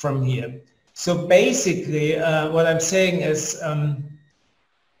from here. So basically, what I'm saying is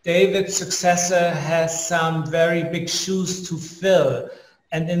David's successor has some very big shoes to fill.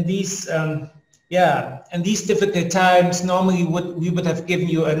 And in these, in these difficult times, normally we would have given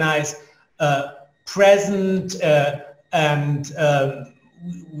you a nice present and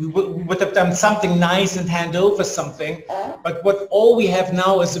we would have done something nice and hand over something. But all we have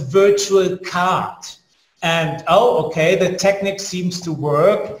now is a virtual card. And, oh, okay, the technique seems to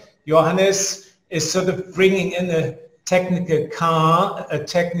work. Johannes is sort of bringing in a technical card, a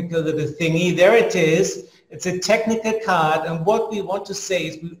technical little thingy. There it is. It's a technical card. And what we want to say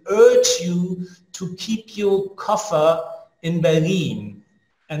is we urge you to keep your coffer in Berlin.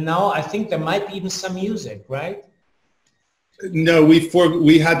 And now I think there might be even some music, right? No,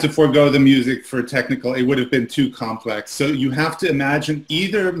 we had to forego the music for technical. It would have been too complex. So you have to imagine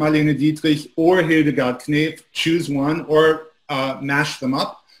either Marlene Dietrich or Hildegard Knef, choose one, or mash them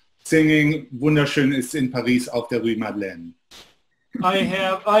up, singing Wunderschön ist in Paris auf der Rue Madeleine.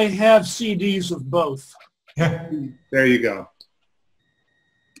 I have CDs of both. There you go.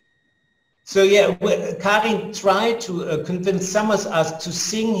 So yeah, Karin tried to convince some of us to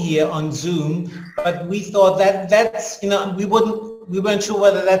sing here on Zoom, but we thought that's, we wouldn't weren't sure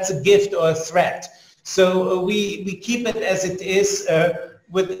whether that's a gift or a threat. So we keep it as it is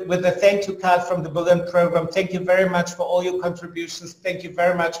with a thank you card from the Berlin program. Thank you very much for all your contributions. Thank you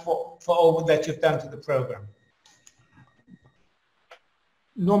very much for all that you've done to the program.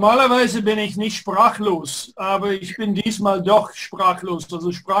 Normalerweise bin ich nicht sprachlos, aber ich bin diesmal doch sprachlos.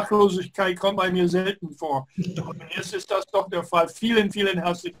 Also Sprachlosigkeit kommt bei mir selten vor. Und jetzt ist das doch der Fall. Vielen, vielen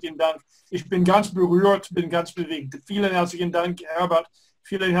herzlichen Dank. Ich bin ganz berührt, bin ganz bewegt. Vielen herzlichen Dank, Herbert.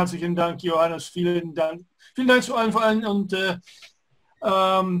 Vielen herzlichen Dank, Johannes. Vielen Dank. Vielen Dank zu allen. Und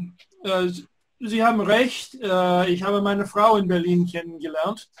Sie haben recht. Ich habe meine Frau in Berlin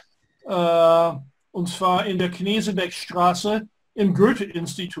kennengelernt. Und zwar in der Knesebeckstraße im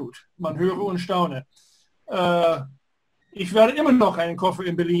Goethe-Institut. Man höre und staune. Ich werde immer noch einen Koffer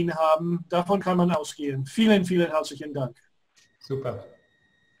in Berlin haben. Davon kann man ausgehen. Vielen, vielen herzlichen Dank. Super.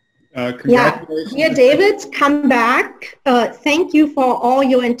 Yeah, dear David, come back. Thank you for all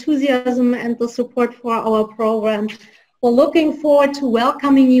your enthusiasm and the support for our program. We're looking forward to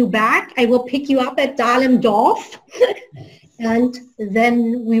welcoming you back. I will pick you up at Dahlem-Dorf and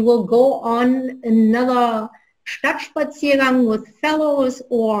then we will go on another Stadtspaziergang with fellows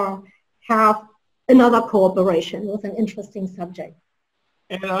or have another cooperation with an interesting subject.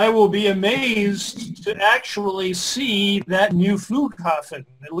 And I will be amazed to actually see that new Flughafen.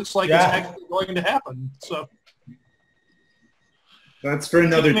 It looks like it's actually going to happen. So that's for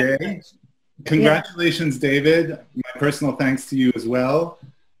another day. Congratulations, David. My personal thanks to you as well.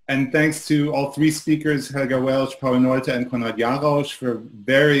 And thanks to all three speakers, Helga Welsh, Paul Nolte, and Konrad Jarausch, for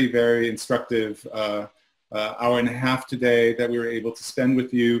very, very instructive hour and a half today that we were able to spend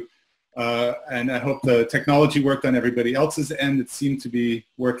with you. And I hope the technology worked on everybody else's end. It seemed to be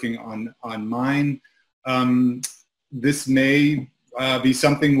working on mine. This may be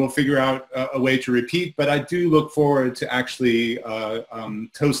something we'll figure out a way to repeat, but I do look forward to actually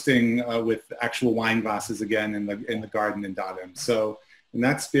toasting with actual wine glasses again in the garden in Dahlem. So in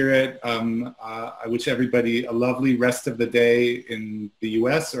that spirit, I wish everybody a lovely rest of the day in the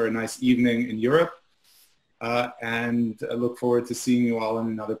US or a nice evening in Europe. And I look forward to seeing you all in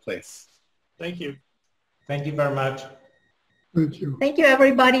another place. Thank you. Thank you very much. Thank you. Thank you,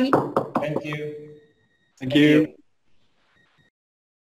 everybody. Thank you. Thank you.